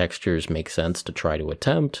 Certain textures make sense to try to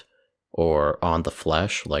attempt, or on the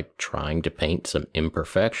flesh, like trying to paint some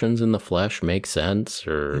imperfections in the flesh makes sense,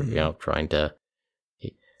 or, trying to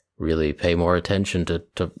really pay more attention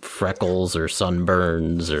to freckles or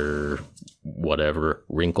sunburns or whatever,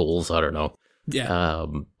 wrinkles, I don't know. Yeah.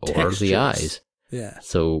 Or textures. The eyes. Yeah.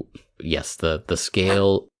 So yes, the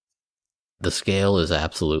scale is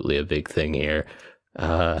absolutely a big thing here.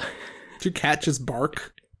 Did your cat just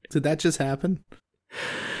bark? Did that just happen?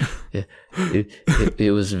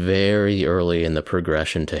 It was very early in the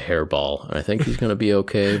progression to hairball. I think he's going to be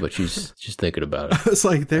okay, but she's just thinking about it. I was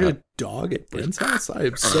like, there's a dog at Brent's house? I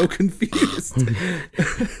am so confused.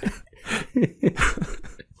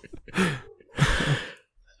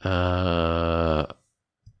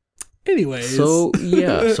 Anyways. So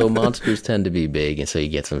monsters tend to be big, and so you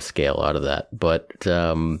get some scale out of that. But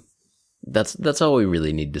that's all we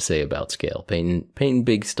really need to say about scale. Painting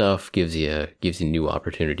big stuff gives you new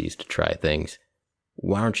opportunities to try things.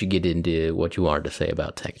 Why don't you get into what you wanted to say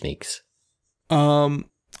about techniques? I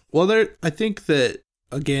think that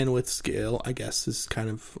again with scale, I guess is kind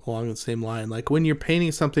of along the same line. Like when you're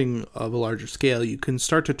painting something of a larger scale, you can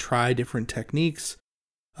start to try different techniques.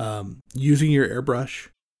 Using your airbrush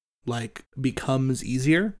becomes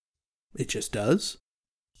easier. It just does.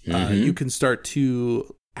 You can start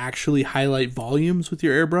to actually highlight volumes with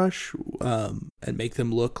your airbrush and make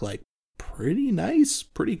them look like pretty nice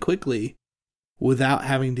pretty quickly without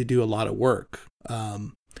having to do a lot of work.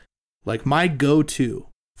 Like my go-to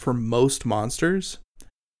for most monsters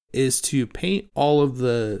is to paint all of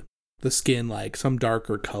the skin like some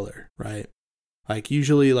darker color, right? Like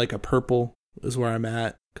usually like a purple is where I'm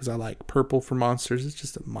at because I like purple for monsters. It's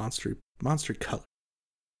just a monster color.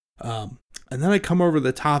 And then I come over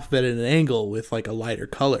the top of it at an angle with like a lighter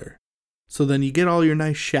color. So then you get all your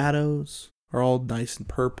nice shadows are all nice and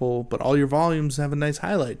purple, but all your volumes have a nice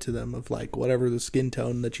highlight to them of like whatever the skin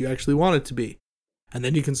tone that you actually want it to be. And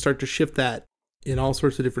then you can start to shift that in all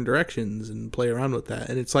sorts of different directions and play around with that.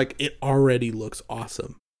 And it's like, it already looks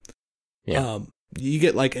awesome. Yeah. You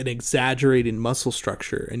get like an exaggerated muscle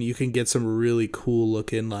structure and you can get some really cool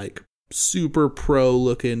looking, like super pro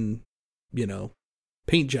looking,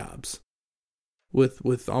 paint jobs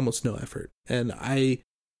with almost no effort. And I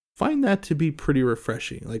find that to be pretty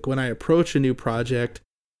refreshing. Like when I approach a new project,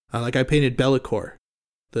 like I painted Be'lakor,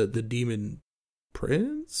 the demon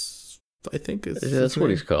prince, I think that's what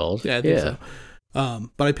he's called. Yeah, I think so.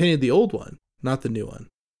 But I painted the old one, not the new one.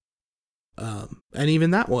 And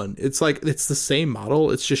even that one, it's the same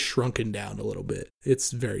model. It's just shrunken down a little bit.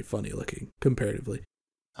 It's very funny looking comparatively.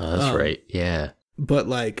 Oh, that's right. Yeah. But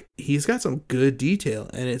like, he's got some good detail,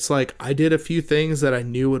 and it's like, I did a few things that I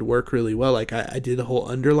knew would work really well. Like I did the whole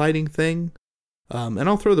underlighting thing. And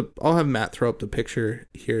I'll have Matt throw up the picture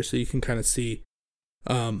here so you can kind of see,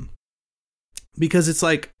 because it's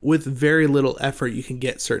like with very little effort, you can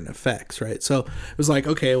get certain effects, right? So it was like,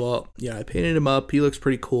 okay, well, yeah, I painted him up. He looks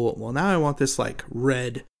pretty cool. Well, now I want this like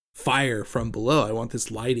red fire from below. I want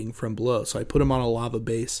this lighting from below. So I put him on a lava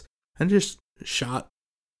base and just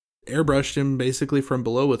airbrushed him basically from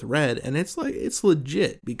below with red. And it's like, it's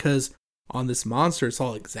legit because on this monster, it's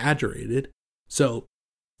all exaggerated. So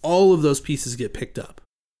all of those pieces get picked up,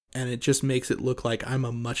 and it just makes it look like I'm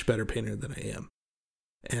a much better painter than I am.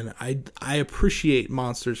 And I appreciate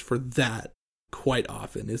monsters for that quite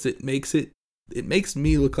often. It makes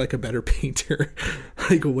me look like a better painter,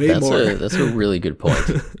 like more. That's a really good point.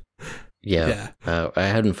 Yeah. I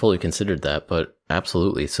hadn't fully considered that, but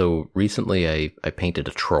absolutely. So recently I painted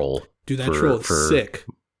a troll. Dude, that troll is sick.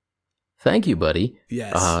 Thank you, buddy.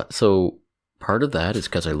 Yes. So part of that is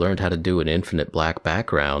because I learned how to do an infinite black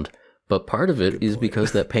background, but part of it is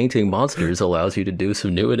because that painting monsters allows you to do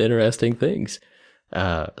some new and interesting things.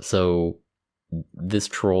 So this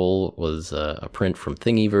troll was a print from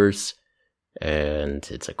Thingiverse, and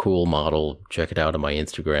it's a cool model. Check it out on my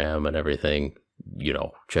Instagram and everything.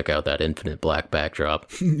 Check out that infinite black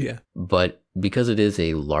backdrop. Yeah. But because it is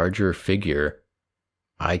a larger figure,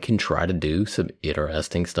 I can try to do some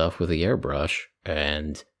interesting stuff with the airbrush.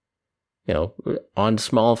 And, on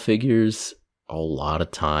small figures, a lot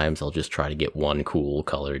of times I'll just try to get one cool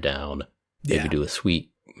color down. Maybe do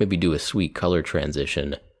a sweet color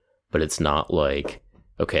transition, but it's not like,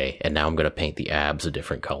 okay, and now I'm going to paint the abs a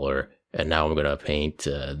different color, and now I'm going to paint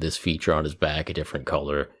this feature on his back a different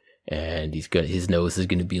color, and his nose is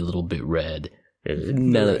going to be a little bit red.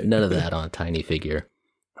 None of that on a tiny figure.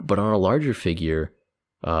 But on a larger figure,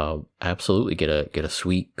 absolutely get a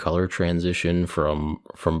sweet color transition from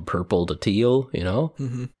purple to teal,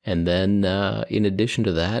 Mm-hmm. And then in addition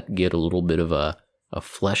to that, get a little bit of a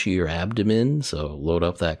fleshier abdomen, so load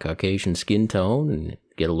up that Caucasian skin tone and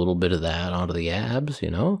get a little bit of that onto the abs,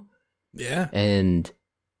 Yeah. And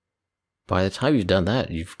by the time you've done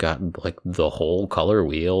that, you've got like the whole color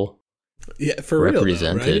wheel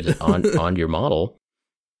represented real though, right? on your model.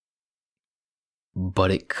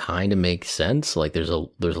 But it kind of makes sense. Like there's a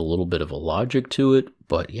little bit of a logic to it.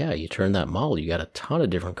 But yeah, you turn that model, you got a ton of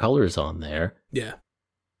different colors on there. Yeah.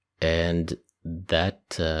 And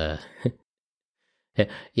that,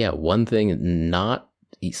 yeah, one thing not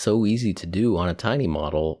so easy to do on a tiny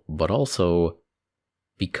model, but also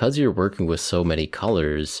because you're working with so many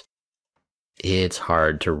colors, it's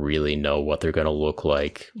hard to really know what they're going to look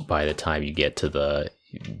like by the time you get to the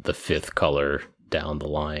fifth color down the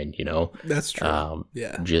line, That's true.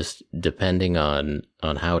 Yeah. Just depending on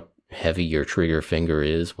how heavy your trigger finger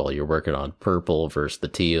is while you're working on purple versus the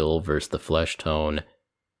teal versus the flesh tone,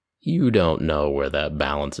 you don't know where that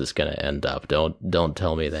balance is going to end up. Don't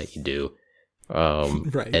tell me that you do.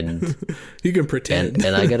 Right. And you can pretend.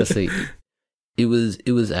 And I got to say, it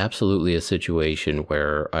was absolutely a situation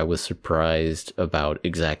where I was surprised about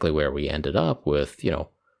exactly where we ended up with,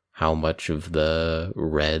 how much of the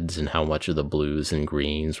reds and how much of the blues and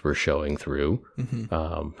greens were showing through,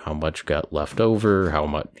 Mm-hmm. how much got left over, how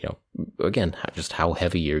much, again, just how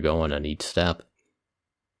heavy you're going on each step.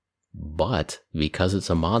 But because it's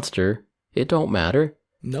a monster, it don't matter.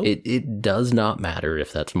 Nope. It does not matter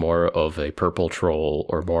if that's more of a purple troll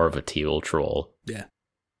or more of a teal troll. Yeah.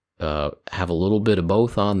 Have a little bit of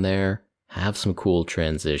both on there, have some cool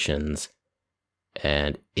transitions,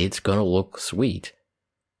 and it's going to look sweet.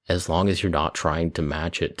 As long as you're not trying to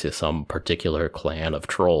match it to some particular clan of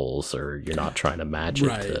trolls, or you're not trying to match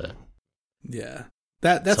it to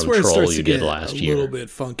that's some where it troll starts you to did get last a year. little bit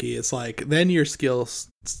funky. It's like then your skills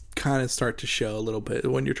kind of start to show a little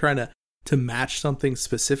bit when you're trying to match something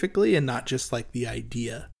specifically and not just like the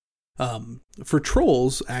idea. For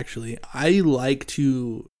trolls, actually, I like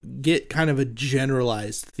to get kind of a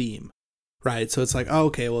generalized theme. Right, so it's like, oh,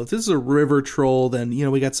 okay, well, if this is a river troll, then,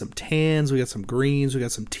 we got some tans, we got some greens, we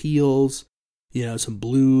got some teals, some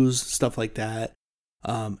blues, stuff like that.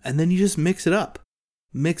 And then you just mix it up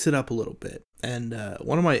a little bit. And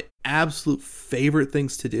one of my absolute favorite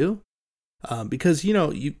things to do, because,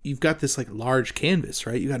 you've got this like large canvas,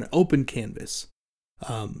 right? You got an open canvas.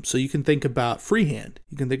 So you can think about freehand,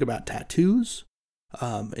 you can think about tattoos,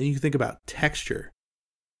 and you can think about texture.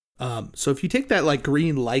 So if you take that like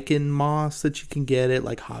green lichen moss that you can get at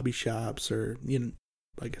like hobby shops or,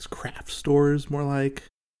 I guess craft stores more like,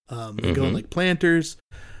 They go in like planters,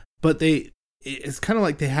 but it's kind of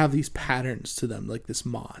like they have these patterns to them, like this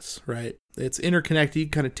moss, right? It's interconnected. You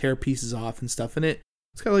can kind of tear pieces off and stuff in it.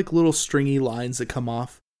 It's got like little stringy lines that come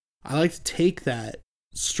off. I like to take that,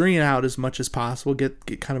 string it out as much as possible,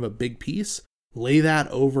 get kind of a big piece, lay that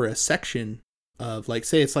over a section of, like,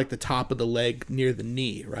 say it's like the top of the leg near the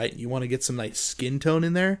knee, right? You want to get some nice skin tone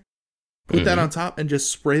in there. Put that on top and just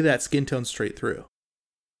spray that skin tone straight through.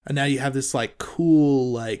 And now you have this like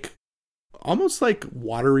cool, like almost like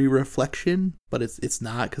watery reflection, but it's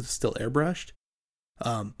not because it's still airbrushed.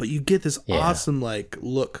 But you get this awesome like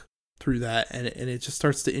look through that, and it just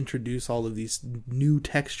starts to introduce all of these new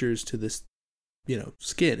textures to this,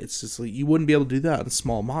 skin. It's just like you wouldn't be able to do that on a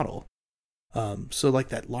small model. So like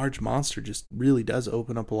that large monster just really does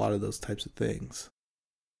open up a lot of those types of things.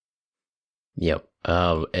 Yep.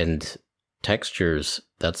 And textures,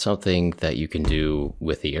 that's something that you can do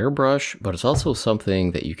with the airbrush, but it's also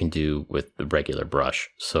something that you can do with the regular brush.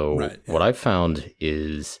 So what I've found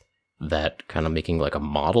is that kind of making like a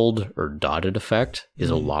mottled or dotted effect is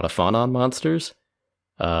a lot of fun on monsters.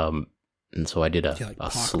 And so I did a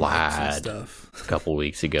slad a couple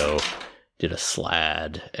weeks ago. Did a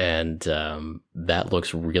slad, and that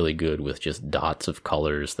looks really good with just dots of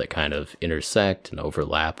colors that kind of intersect and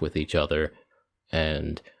overlap with each other.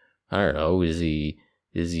 And I don't know, is he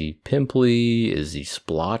pimply? Is he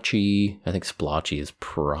splotchy? I think splotchy is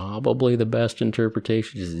probably the best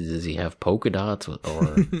interpretation. Does he have polka dots,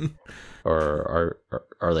 or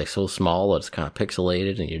are they so small that it's kind of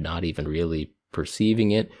pixelated and you're not even really perceiving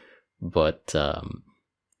it? But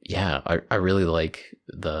yeah, I really like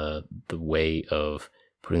the way of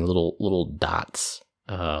putting little dots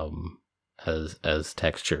as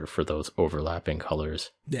texture for those overlapping colors.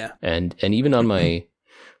 Yeah, and even on my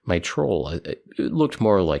troll, it looked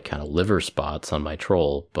more like kind of liver spots on my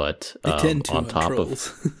troll, but on top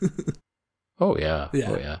of oh yeah,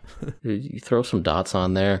 you throw some dots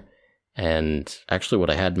on there, and actually what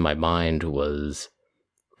I had in my mind was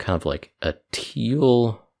kind of like a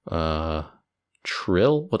teal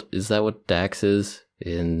Trill? What is that? What Dax is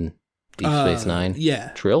in Deep Space Nine? Yeah,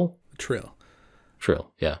 Trill. I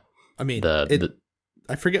Yeah. mean,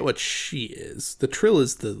 I forget what she is. The Trill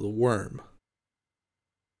is the worm.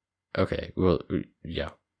 Okay. Well, yeah.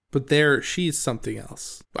 But she's something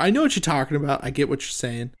else. I know what you're talking about. I get what you're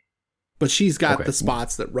saying. But she's got the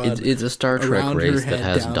spots that run. It's a Star Trek race that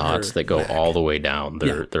has dots that go all the way down.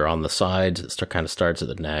 They're on the sides. It kind of starts at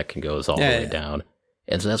the neck and goes all the way down.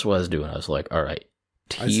 And so that's what I was doing. I was like, all right,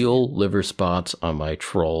 teal liver spots on my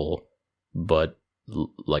troll, but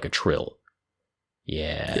like a Trill.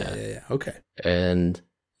 Yeah. Okay. And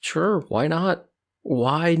sure, why not?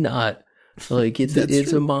 Why not? Like, it's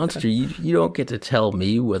a monster. You don't get to tell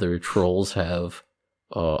me whether trolls have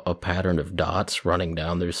a pattern of dots running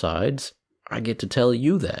down their sides. I get to tell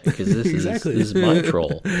you that because this is my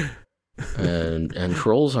troll. And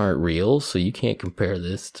trolls aren't real, so you can't compare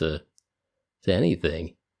this to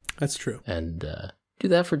anything. That's true. And do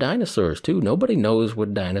that for dinosaurs too. Nobody knows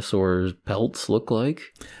what dinosaurs' pelts look like.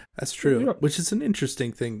 That's true, which is an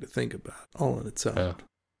interesting thing to think about all on its own.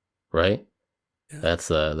 Right? Yeah.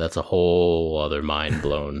 That's a whole other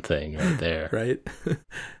mind-blown thing right there. Right?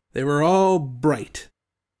 They were all bright.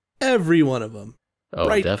 Every one of them. Oh,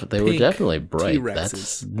 they were definitely bright. T-Rexes.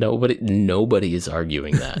 That's nobody is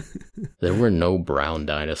arguing that. There were no brown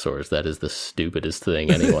dinosaurs. That is the stupidest thing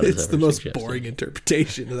anyone has ever suggested. It's the most boring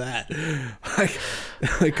interpretation of that.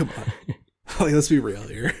 Like come on. Like, let's be real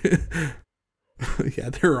here. Yeah,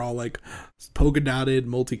 they're all like polka dotted,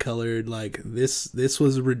 multicolored. Like this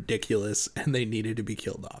was ridiculous, and they needed to be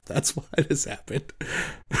killed off. That's why this happened.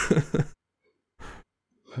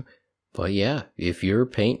 But yeah, if you're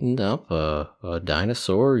painting up a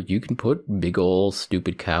dinosaur, you can put big old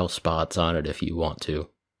stupid cow spots on it if you want to.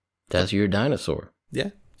 That's your dinosaur. Yeah,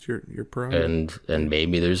 it's your prerogative. And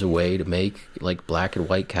maybe there's a way to make like black and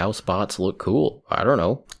white cow spots look cool. I don't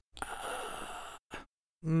know.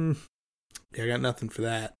 Yeah, I got nothing for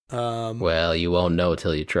that. Well, you won't know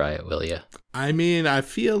till you try it, will you? I mean, I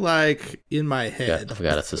feel like in my head, I've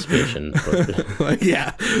got a suspicion. Like,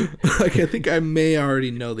 yeah, like I think I may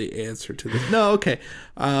already know the answer to this. No, okay.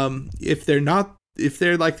 If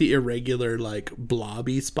they're like the irregular, like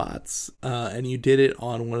blobby spots, and you did it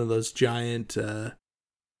on one of those giant,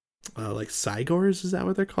 like Cygors, is that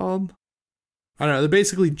what they're called? I don't know. They're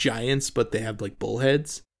basically giants, but they have like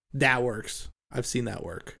bullheads. That works. I've seen that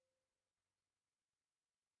work.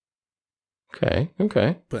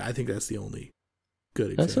 Okay. But I think that's the only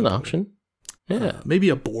good example. That's an option. Yeah. Maybe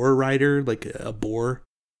a boar rider, like a boar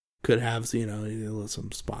could have,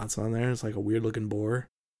 some spots on there. It's like a weird looking boar.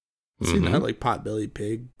 Seen that, like Potbelly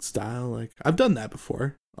Pig style. Like I've done that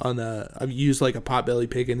before. I've used like a Potbelly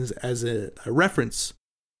Pig as a reference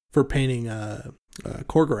for painting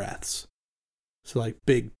Korgoraths. So like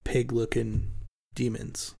big pig looking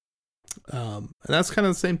demons. And that's kind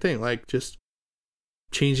of the same thing, like just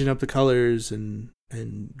changing up the colors and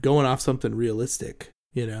going off something realistic,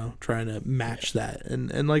 you know, trying to match that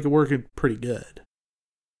and like working pretty good.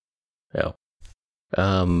 Yeah.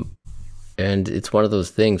 And it's one of those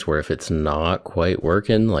things where if it's not quite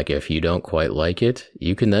working, like if you don't quite like it,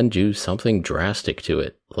 you can then do something drastic to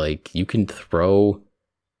it. Like you can throw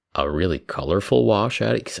a really colorful wash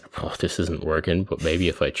at it. Except, oh, this isn't working, but maybe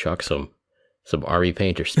if I chuck some RE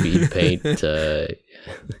paint or speed paint,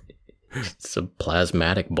 some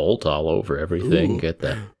plasmatic bolt all over everything, get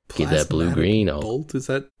that blue green. Bolt,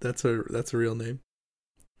 that's a real name?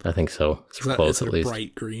 I think so. It's close, at least.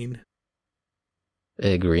 Bright green.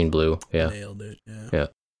 Green blue, yeah. Nailed it, yeah.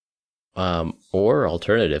 Or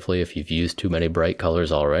alternatively, if you've used too many bright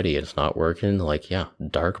colors already and it's not working, like,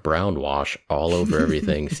 dark brown wash all over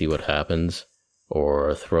everything, see what happens.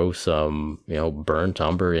 Or throw some, burnt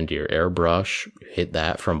umber into your airbrush, hit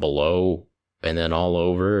that from below and then all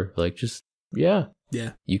over. Like, just, yeah.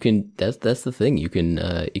 You can, that's the thing. You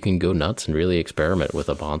can go nuts and really experiment with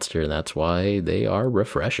a monster, and that's why they are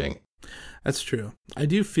refreshing. That's true. I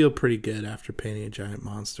do feel pretty good after painting a giant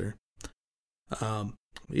monster.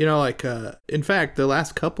 In fact, the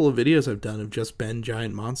last couple of videos I've done have just been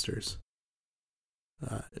giant monsters.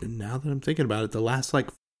 And now that I'm thinking about it, the last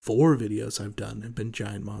 4 videos I've done have been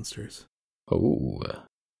giant monsters. Oh.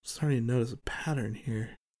 Starting to notice a pattern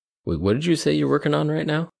here. Wait, what did you say you're working on right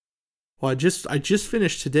now? Well, I just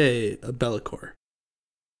finished today a Be'lakor.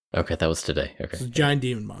 Okay, that was today. Okay. It's a giant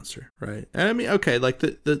demon monster, right? And I mean, okay, like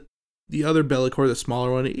the other Be'lakor, the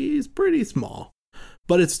smaller one, he's pretty small.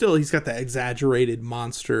 But it's still, he's got that exaggerated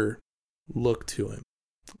monster look to him.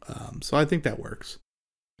 So I think that works.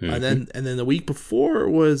 Mm-hmm. And then the week before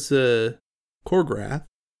was Korgorath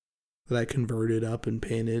that I converted up and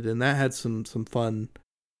painted, and that had some fun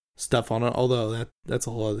stuff on it. Although that's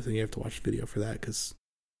a whole other thing. You have to watch the video for that because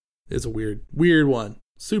it's a weird one,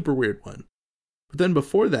 super weird one. But then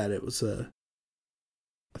before that, it was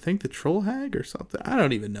I think the Troll Hag or something. I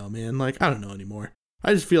don't even know, man. Like I don't know anymore.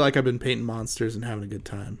 I just feel like I've been painting monsters and having a good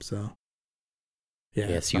time. So yeah.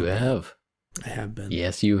 Yes, you have. I have been.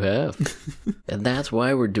 Yes, you have. And that's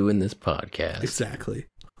why we're doing this podcast. Exactly.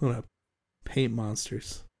 I want to paint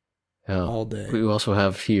monsters all day. We also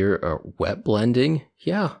have here wet blending.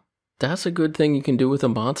 Yeah, that's a good thing you can do with a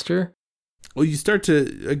monster. Well, you start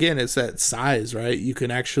to, again, it's that size, right? You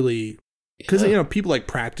can actually, because, people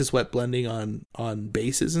practice wet blending on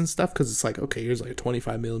bases and stuff because it's like, okay, here's a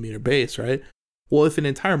 25 millimeter base, right? Well, if an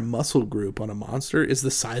entire muscle group on a monster is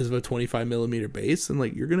the size of a 25 millimeter base, then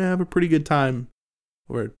you're going to have a pretty good time,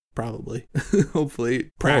 or probably,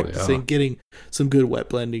 hopefully, practicing, getting some good wet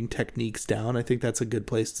blending techniques down. I think that's a good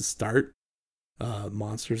place to start.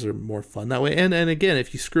 Monsters are more fun that way. And again,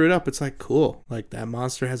 if you screw it up, it's cool. That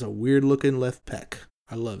monster has a weird looking left pec.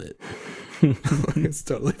 I love it. It's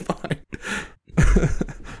totally fine.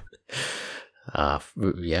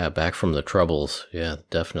 Back from the troubles. Yeah,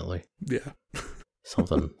 definitely. Yeah.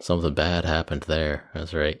 Something bad happened there.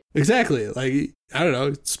 That's right. Exactly. I don't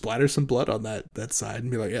know, splatter some blood on that side and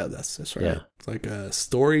be like, yeah, that's right. Yeah. It's like a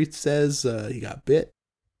story says he got bit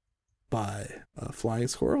by a flying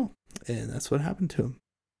squirrel, and that's what happened to him.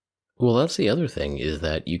 Well, that's the other thing, is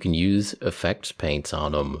that you can use effects paints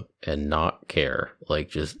on them and not care.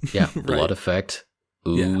 Just, right. Blood effect,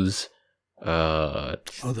 ooze. Yeah.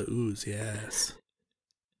 The ooze, yes.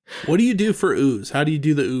 What do you do for ooze? How do you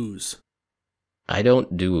do the ooze? I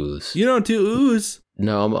don't do ooze. You don't do ooze?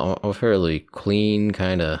 No, I'm fairly clean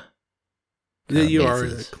kind of. You are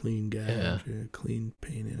a clean guy. Yeah. Clean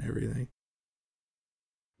paint and everything.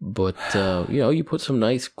 But, you put some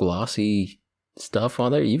nice glossy stuff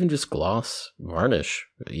on there, even just gloss varnish.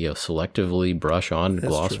 Selectively brush on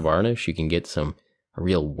gloss varnish. You can get a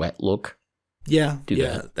real wet look. Yeah,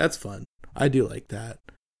 that's fun. I do like that.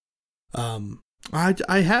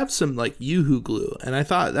 I have some Yoo-hoo glue, and I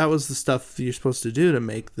thought that was the stuff you're supposed to do to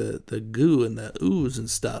make the goo and the ooze and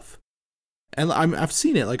stuff. And I've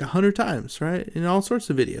seen it 100 times, right? In all sorts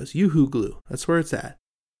of videos. Yoo-hoo glue. That's where it's at.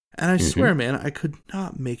 And I swear, man, I could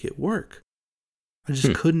not make it work. I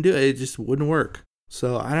just couldn't do it. It just wouldn't work.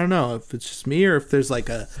 So I don't know if it's just me or if there's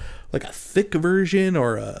a thick version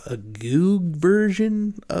or a goo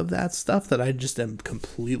version of that stuff that I just am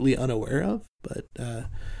completely unaware of. But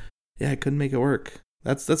I couldn't make it work.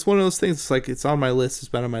 That's one of those things. It's it's on my list. It's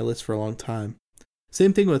been on my list for a long time.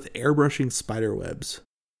 Same thing with airbrushing spider webs.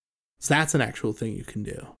 So that's an actual thing you can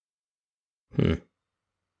do.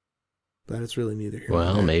 But it's really neither here nor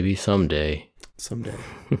Well, there. maybe someday. Someday.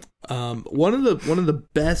 One of the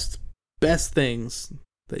best things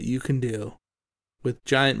that you can do with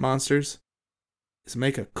giant monsters is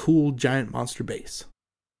make a cool giant monster base.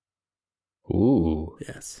 Ooh.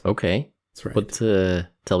 Yes. Okay. That's right. What?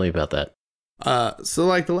 Tell me about that. So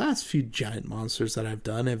like the last few giant monsters that I've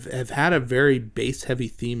done have had a very base heavy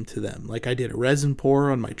theme to them. Like I did a resin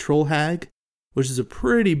pour on my Troll Hag, which is a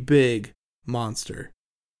pretty big monster.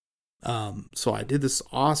 So I did this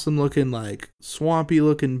awesome looking, like swampy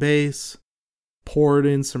looking base, poured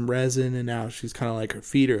in some resin, and now she's kind of like her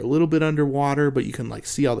feet are a little bit underwater, but you can like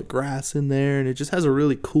see all the grass in there, and it just has a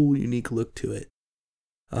really cool, unique look to it.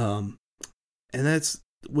 And that's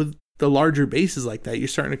with the larger bases like that, you're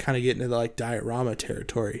starting to kind of get into the like diorama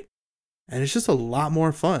territory, and it's just a lot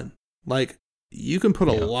more fun. Like you can put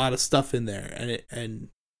a lot of stuff in there, and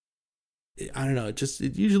I don't know, it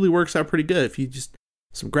usually works out pretty good if you just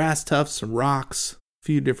some grass tufts, some rocks, a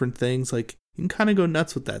few different things. Like you can kind of go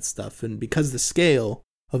nuts with that stuff, and because the scale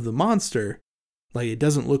of the monster, like it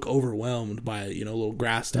doesn't look overwhelmed by little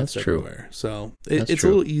grass tufts everywhere. So it's a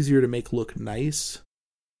little easier to make look nice.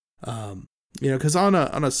 Because on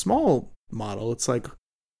a small model, it's like,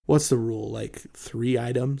 what's the rule? Like 3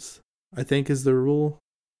 items, I think, is the rule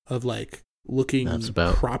of like looking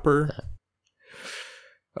proper.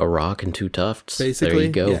 A rock and 2 tufts. Basically,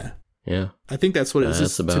 there you go. Yeah. I think that's what it is.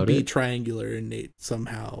 Just to be it. Triangular and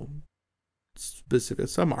somehow specific,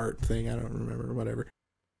 some art thing. I don't remember, whatever.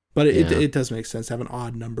 But it does make sense to have an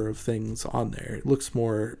odd number of things on there. It looks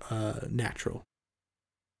more natural.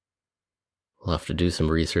 We'll have to do some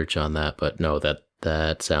research on that, but no,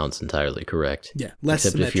 that sounds entirely correct. Yeah, less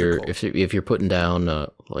Except symmetrical. if you're putting down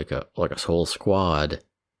like a whole squad,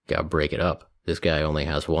 you gotta break it up. This guy only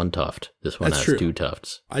has 1 tuft. This one has 2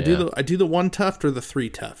 tufts. I do the 1 tuft or the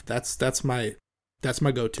 3 tuft. That's my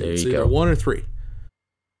go-to. There it's you either go. 1 or 3.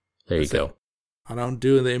 There you go. I don't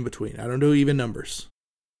do the in between. I don't do even numbers.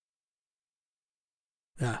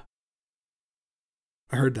 Yeah,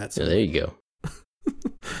 I heard that. Yeah, there you go.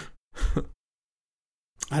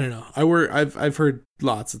 I don't know. I've heard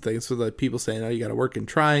lots of things with like people saying, "Oh, you got to work in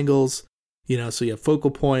triangles." So you have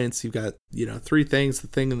focal points. You've got 3 things. The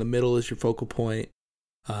thing in the middle is your focal point.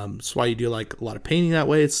 That's why you do like a lot of painting that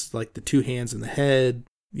way. It's like the 2 hands in the head,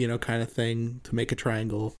 kind of thing to make a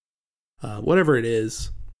triangle. Whatever it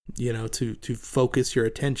is, to focus your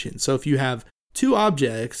attention. So if you have 2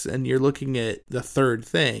 objects and you're looking at the third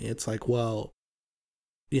thing, it's like, well,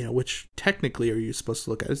 which technically are you supposed to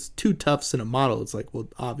look at? It's 2 tufts in a model. It's like, well,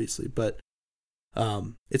 obviously, but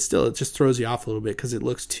it just throws you off a little bit because it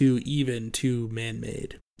looks too even, too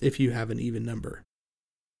man-made if you have an even number.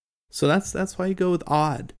 So that's why you go with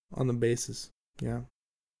odd on the bases. Yeah,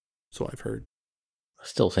 so I've heard. I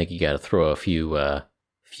still think you got to throw a few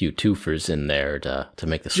twofers in there to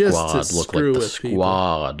make the squad look like the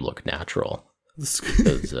squad look natural.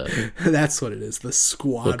 That's what it is. The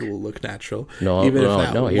squad will look natural. No, even no, if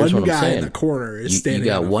that no. Here's one what I'm guy saying. in the corner is standing you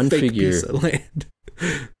got on a one fake figure, piece of land.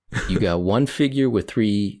 You got 1 figure with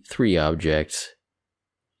three objects.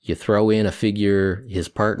 You throw in a figure. His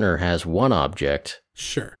partner has 1 object.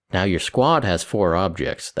 Sure. Now your squad has 4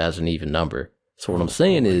 objects. That's an even number. So what I'm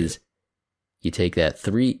saying is, you take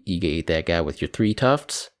you get that guy with your 3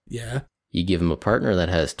 tufts. Yeah. You give him a partner that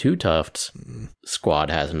has 2 tufts. Squad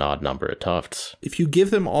has an odd number of tufts. If you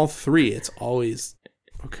give them all 3, it's always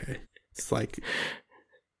okay. It's like,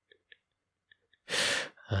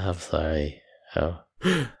 I'm sorry. Oh.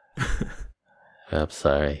 I'm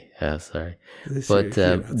sorry. But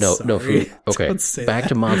no food. Okay, back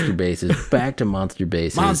to monster bases.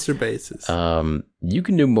 Monster bases. You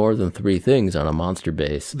can do more than 3 things on a monster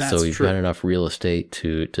base. That's so you've true. got enough real estate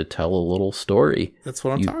to tell a little story. That's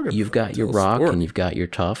what I'm talking about. You've got your rock and you've got your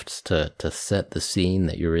tufts to set the scene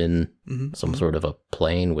that you're in some sort of a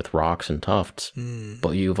plane with rocks and tufts.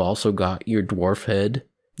 But you've also got your dwarf head.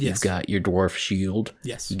 Yes. You've got your dwarf shield.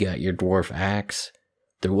 Yes. You got your dwarf axe.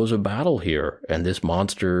 There was a battle here, and this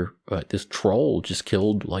monster, this troll, just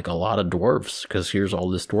killed like a lot of dwarfs because here's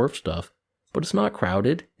all this dwarf stuff. But it's not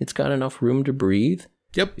crowded. It's got enough room to breathe.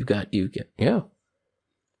 Yep. You got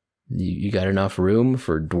enough room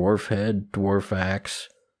for dwarf head, dwarf axe,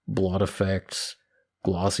 blood effects,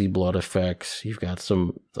 glossy blood effects. You've got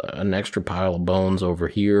an extra pile of bones over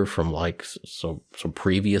here from like some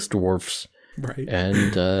previous dwarfs. Right.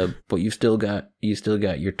 And but you still got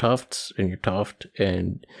your tufts and your tuft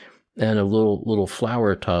and a little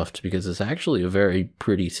flower tuft because it's actually a very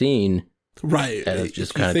pretty scene. Right. And it's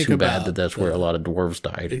just kind of too bad that's where a lot of dwarves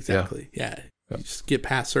died. Exactly. Yeah. You just get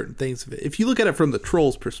past certain things of it. If you look at it from the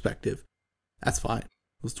troll's perspective, that's fine.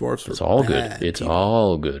 Those dwarfs It's were all bad good. It's people.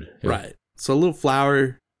 all good. Yep. Right. So a little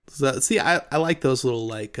flower. So, see, I like those little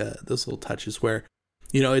those little touches where,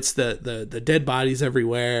 it's the dead bodies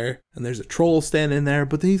everywhere, and there's a troll standing there,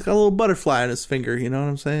 but then he's got a little butterfly on his finger. You know what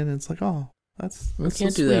I'm saying? And it's like, oh, that's We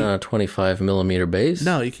can't so do that on a 25mm base.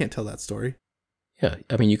 No, you can't tell that story. Yeah,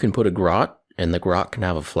 I mean, you can put a grot, and the grot can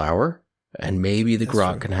have a flower, and maybe the That's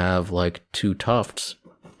grot true. can have like 2 tufts,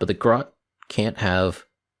 but the grot can't have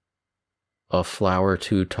a flower,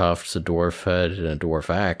 2 tufts, a dwarf head, and a dwarf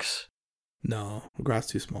axe. No, grass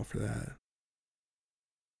too small for that.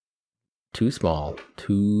 Too small.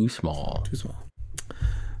 Too small.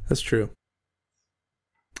 That's true.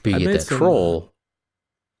 But I you made get that some, troll.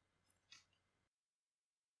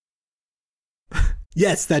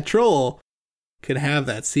 Yes, that troll can have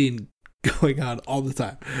that scene going on all the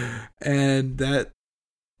time, and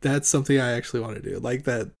that's something I actually want to do. Like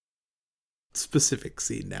that specific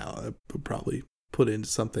scene. Now I would probably put into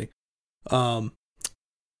something.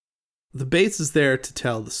 The base is there to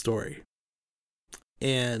tell the story,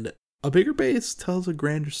 and a bigger base tells a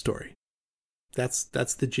grander story. That's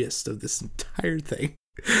the gist of this entire thing.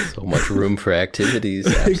 So much room for activities.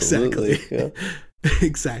 Absolutely. Exactly. Yeah.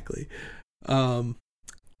 Exactly.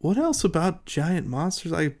 What else about giant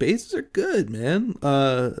monsters? Like, bases are good, man.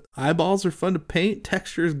 Eyeballs are fun to paint.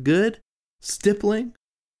 Texture is good. Stippling.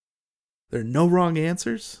 There are no wrong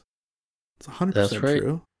answers. It's 100% That's right.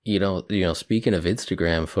 true. You know, speaking of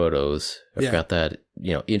Instagram photos, I've got that,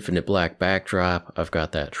 infinite black backdrop. I've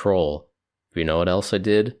got that troll. You know what else I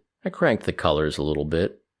did? I cranked the colors a little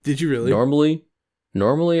bit. Did you really?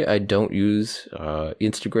 Normally I don't use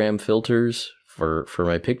Instagram filters for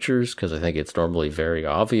my pictures because I think it's normally very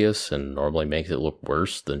obvious and normally makes it look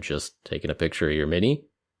worse than just taking a picture of your mini.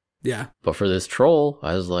 Yeah. But for this troll,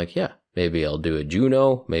 I was like, yeah, maybe I'll do a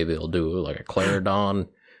Juno, maybe I'll do like a Claridon,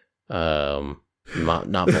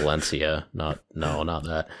 not Valencia, not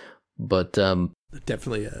that. But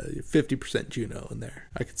Definitely a 50% Juno in there.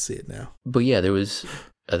 I can see it now. But yeah, I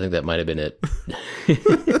think that might have been it.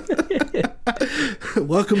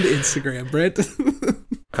 Welcome to Instagram, Brent.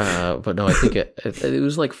 But no, I think it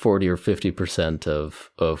was like 40 or 50%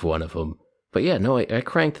 of one of them. But yeah, no, I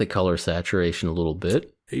cranked the color saturation a little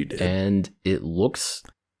bit. You did. And it looks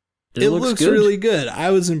looks good. really good. I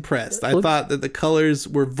was impressed. I thought that the colors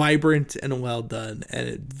were vibrant and well done, and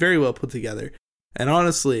it very well put together. And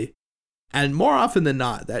honestly, and more often than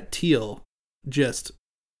not, that teal just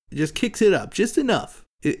kicks it up just enough.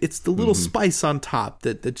 It's the little spice on top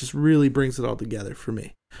that just really brings it all together for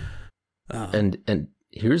me. And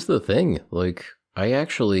here's the thing, like, I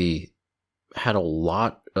actually had a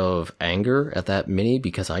lot of anger at that mini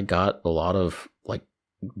because I got a lot of like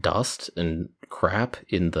dust and crap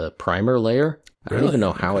in the primer layer. I don't even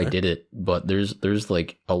know how I did it, but there's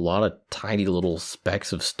like a lot of tiny little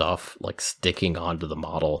specks of stuff like sticking onto the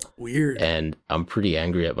model. Weird. And I'm pretty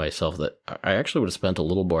angry at myself that I actually would have spent a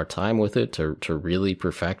little more time with it to really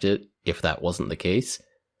perfect it if that wasn't the case.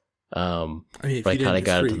 But I kind of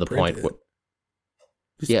got it to the point where,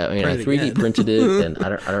 yeah, I mean, I 3D printed it, and I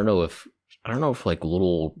don't know if like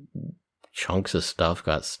little chunks of stuff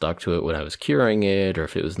got stuck to it when I was curing it, or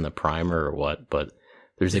if it was in the primer or what. But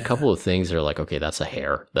there's a couple of things that are like, okay, that's a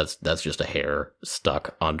hair. That's just a hair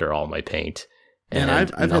stuck under all my paint, and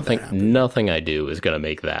I've nothing I do is gonna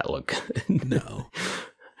make that look good. No.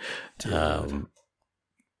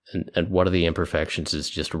 And one of the imperfections is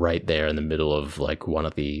just right there in the middle of like one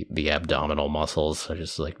of the abdominal muscles. I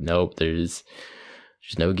just like, nope, there's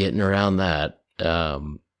no getting around that.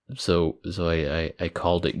 So I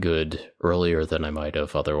called it good earlier than I might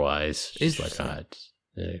have otherwise. Just like,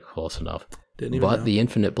 close enough. But the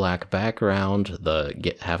infinite black background,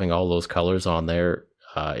 having all those colors on there,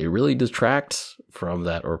 it really detracts from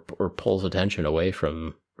that or pulls attention away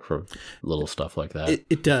from little stuff like that.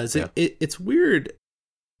 It does. Yeah. It's weird.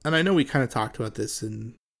 And I know we kind of talked about this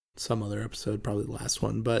in some other episode, probably the last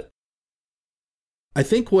one, but I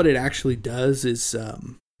think what it actually does is,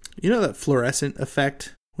 that fluorescent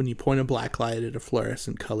effect when you point a black light at a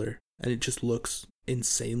fluorescent color and it just looks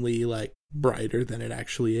insanely like brighter than it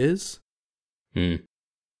actually is.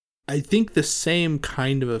 I think the same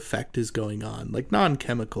kind of effect is going on, like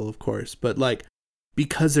non-chemical, of course, but like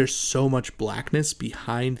because there's so much blackness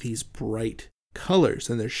behind these bright colors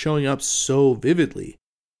and they're showing up so vividly.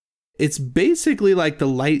 It's basically like the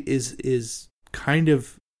light is kind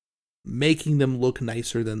of making them look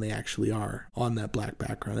nicer than they actually are on that black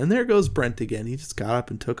background. And there goes Brent again. He just got up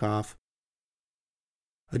and took off.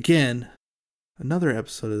 Again, another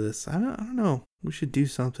episode of this. I don't know. We should do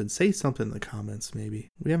something. Say something in the comments, maybe.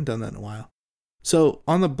 We haven't done that in a while. So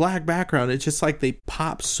on the black background, it's just like they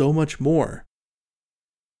pop so much more.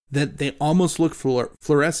 that they almost look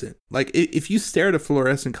fluorescent. Like if you stare at a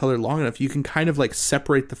fluorescent color long enough, you can kind of like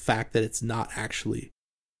separate the fact that it's not actually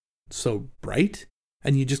so bright,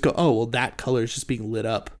 and you just go, oh well, that color is just being lit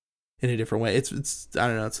up in a different way. It's I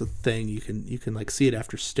don't know, it's a thing. You can like see it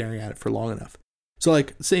after staring at it for long enough. So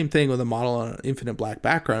like same thing with a model on an infinite black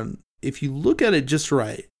background. If you look at it just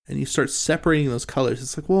right and you start separating those colors,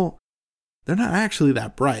 it's like, well, they're not actually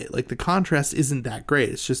that bright. Like the contrast isn't that great.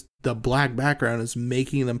 It's just the black background is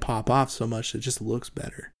making them pop off so much that it just looks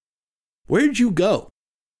better. Where'd you go?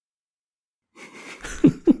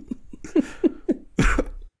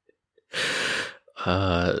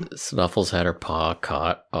 Snuffles had her paw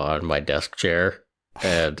caught on my desk chair,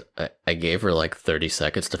 and I gave her like 30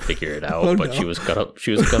 seconds to figure it out, but no. she was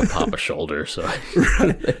gonna pop a shoulder, so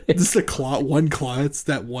right. Just a claw, one claw. It's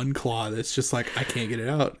that one claw that's just like, I can't get it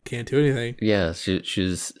out, can't do anything. Yeah,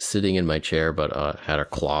 she's sitting in my chair, but had her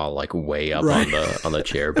claw like way up on the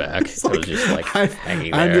chair back. So like, it was just like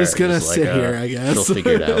hanging there. I'm just gonna sit here, I guess. She'll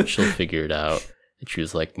figure it out. She'll figure it out. And she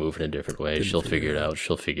was like moving a different way. She'll figure it out.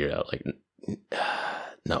 She'll figure it out. Like,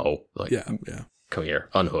 no, like, yeah. Come here,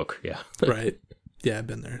 unhook. Yeah, right. Yeah, I've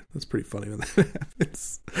been there. That's pretty funny when that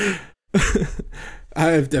happens.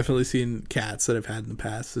 I've definitely seen cats that I've had in the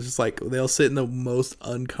past. It's just like they'll sit in the most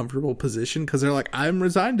uncomfortable position because they're like, I'm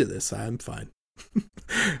resigned to this. I'm fine.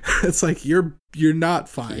 It's like, you're not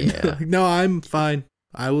fine. Yeah. Like, no, I'm fine.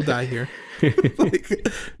 I will die here. Like,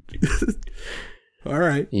 all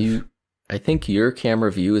right. I think your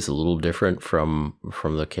camera view is a little different from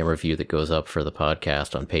the camera view that goes up for the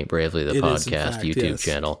podcast on Paint Bravely, the podcast YouTube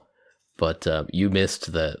channel. But you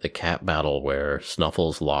missed the cat battle where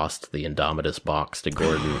Snuffles lost the Indominus box to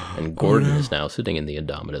Gordon, and Gordon is now sitting in the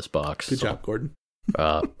Indominus box. Good job, Gordon.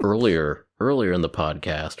 Earlier in the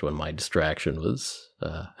podcast, when my distraction was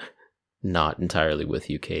not entirely with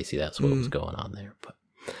you, Casey, that's what was going on there. But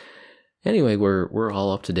anyway, we're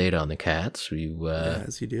all up to date on the cats.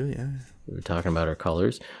 As you do, yeah. We were talking about our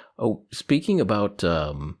colors. Oh, speaking about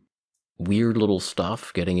weird little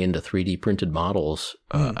stuff, getting into 3D printed models.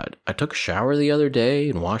 I took a shower the other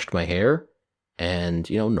day and washed my hair. And,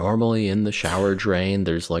 normally in the shower drain,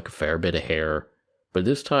 there's like a fair bit of hair. But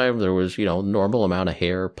this time there was, normal amount of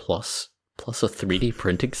hair plus a 3D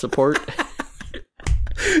printing support.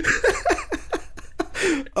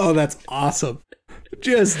 Oh, that's awesome.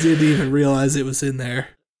 Just didn't even realize it was in there.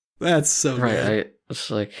 That's so good.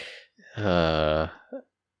 It's like, I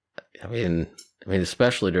mean,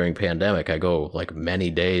 especially during pandemic, I go like many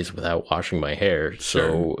days without washing my hair.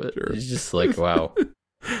 So sure. It's just like, wow.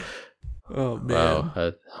 Oh, man.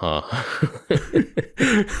 Wow.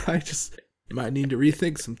 I just might need to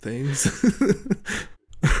rethink some things.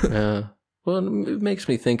 Well, it makes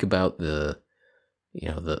me think about the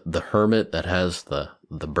hermit that has the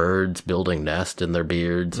birds building nest in their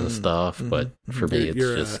beards and stuff. But for me, it's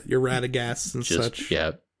just your Radagast and such.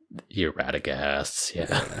 Yeah, your Radagast.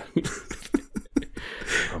 Yeah.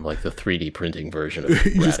 I'm like the 3D printing version of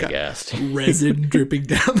Radagast. Resin dripping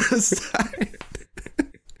down the side.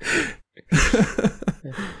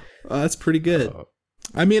 That's pretty good.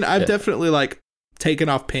 I mean, I've definitely like taken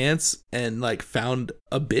off pants and like found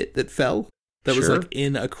a bit that fell that was like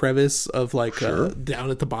in a crevice of like down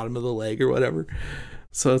at the bottom of the leg or whatever.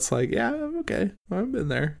 So it's like, yeah, okay, I've been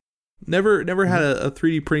there. Never had a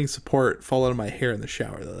 3D printing support fall out of my hair in the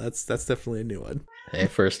shower though. That's definitely a new one. Hey,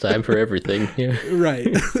 first time for everything. Yeah. Right.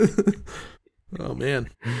 Oh man,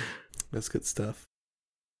 that's good stuff.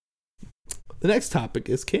 The next topic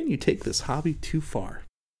is, can you take this hobby too far?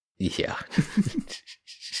 Yeah.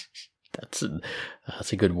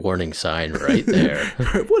 That's a good warning sign right there.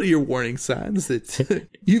 What are your warning signs that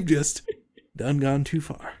you've just gone too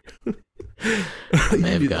far? I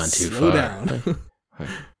may have gone too far. Down.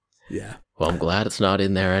 Yeah. Well, I'm glad it's not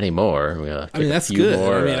in there anymore. I mean, that's good.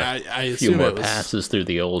 More, I a few more passes through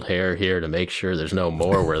the old hair here to make sure there's no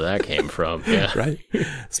more where that came from. Yeah. Right.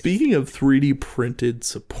 Speaking of 3D printed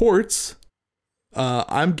supports,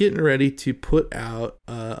 I'm getting ready to put out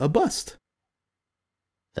a bust.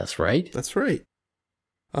 That's right. That's right.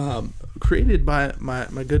 Created by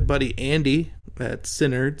my good buddy Andy at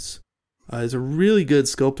Synerds. He's a really good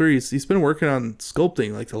sculptor. He's been working on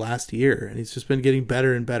sculpting like the last year, and he's just been getting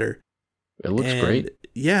better and better. It looks great.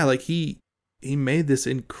 Yeah, like he made this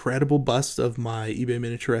incredible bust of my eBay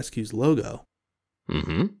Miniature Rescues logo.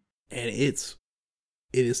 Mm-hmm. And it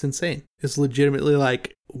is insane. It's legitimately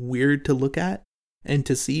like weird to look at and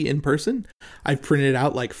to see in person. I've printed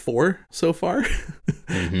out like 4 so far.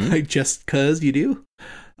 Mm-hmm. Like just cause you do.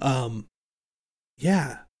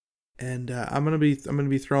 Yeah. And I'm gonna be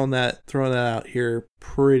throwing that out here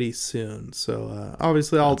pretty soon. So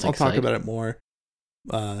obviously I'll talk about it more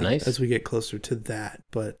Nice. as we get closer to that.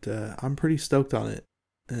 But I'm pretty stoked on it.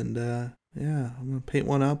 And yeah, I'm going to paint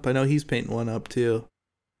one up. I know he's painting one up too.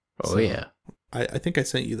 Oh, yeah. I think I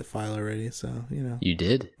sent you the file already, so, you know. You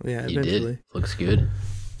did? Yeah, you eventually. Did. Looks good.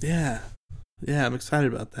 Yeah. Yeah, I'm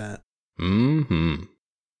excited about that. Mm-hmm.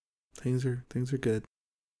 Things are good.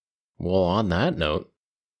 Well, on that note.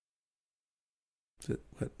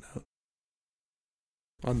 What note?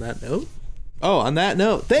 On that note? Oh, on that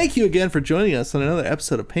note, thank you again for joining us on another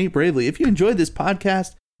episode of Paint Bravely. If you enjoyed this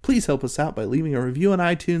podcast, please help us out by leaving a review on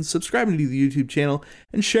iTunes, subscribing to the YouTube channel,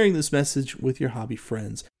 and sharing this message with your hobby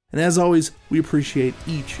friends. And as always, we appreciate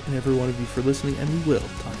each and every one of you for listening, and we will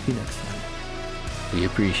talk to you next time. We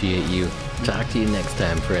appreciate you. Talk to you next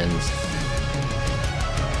time, friends.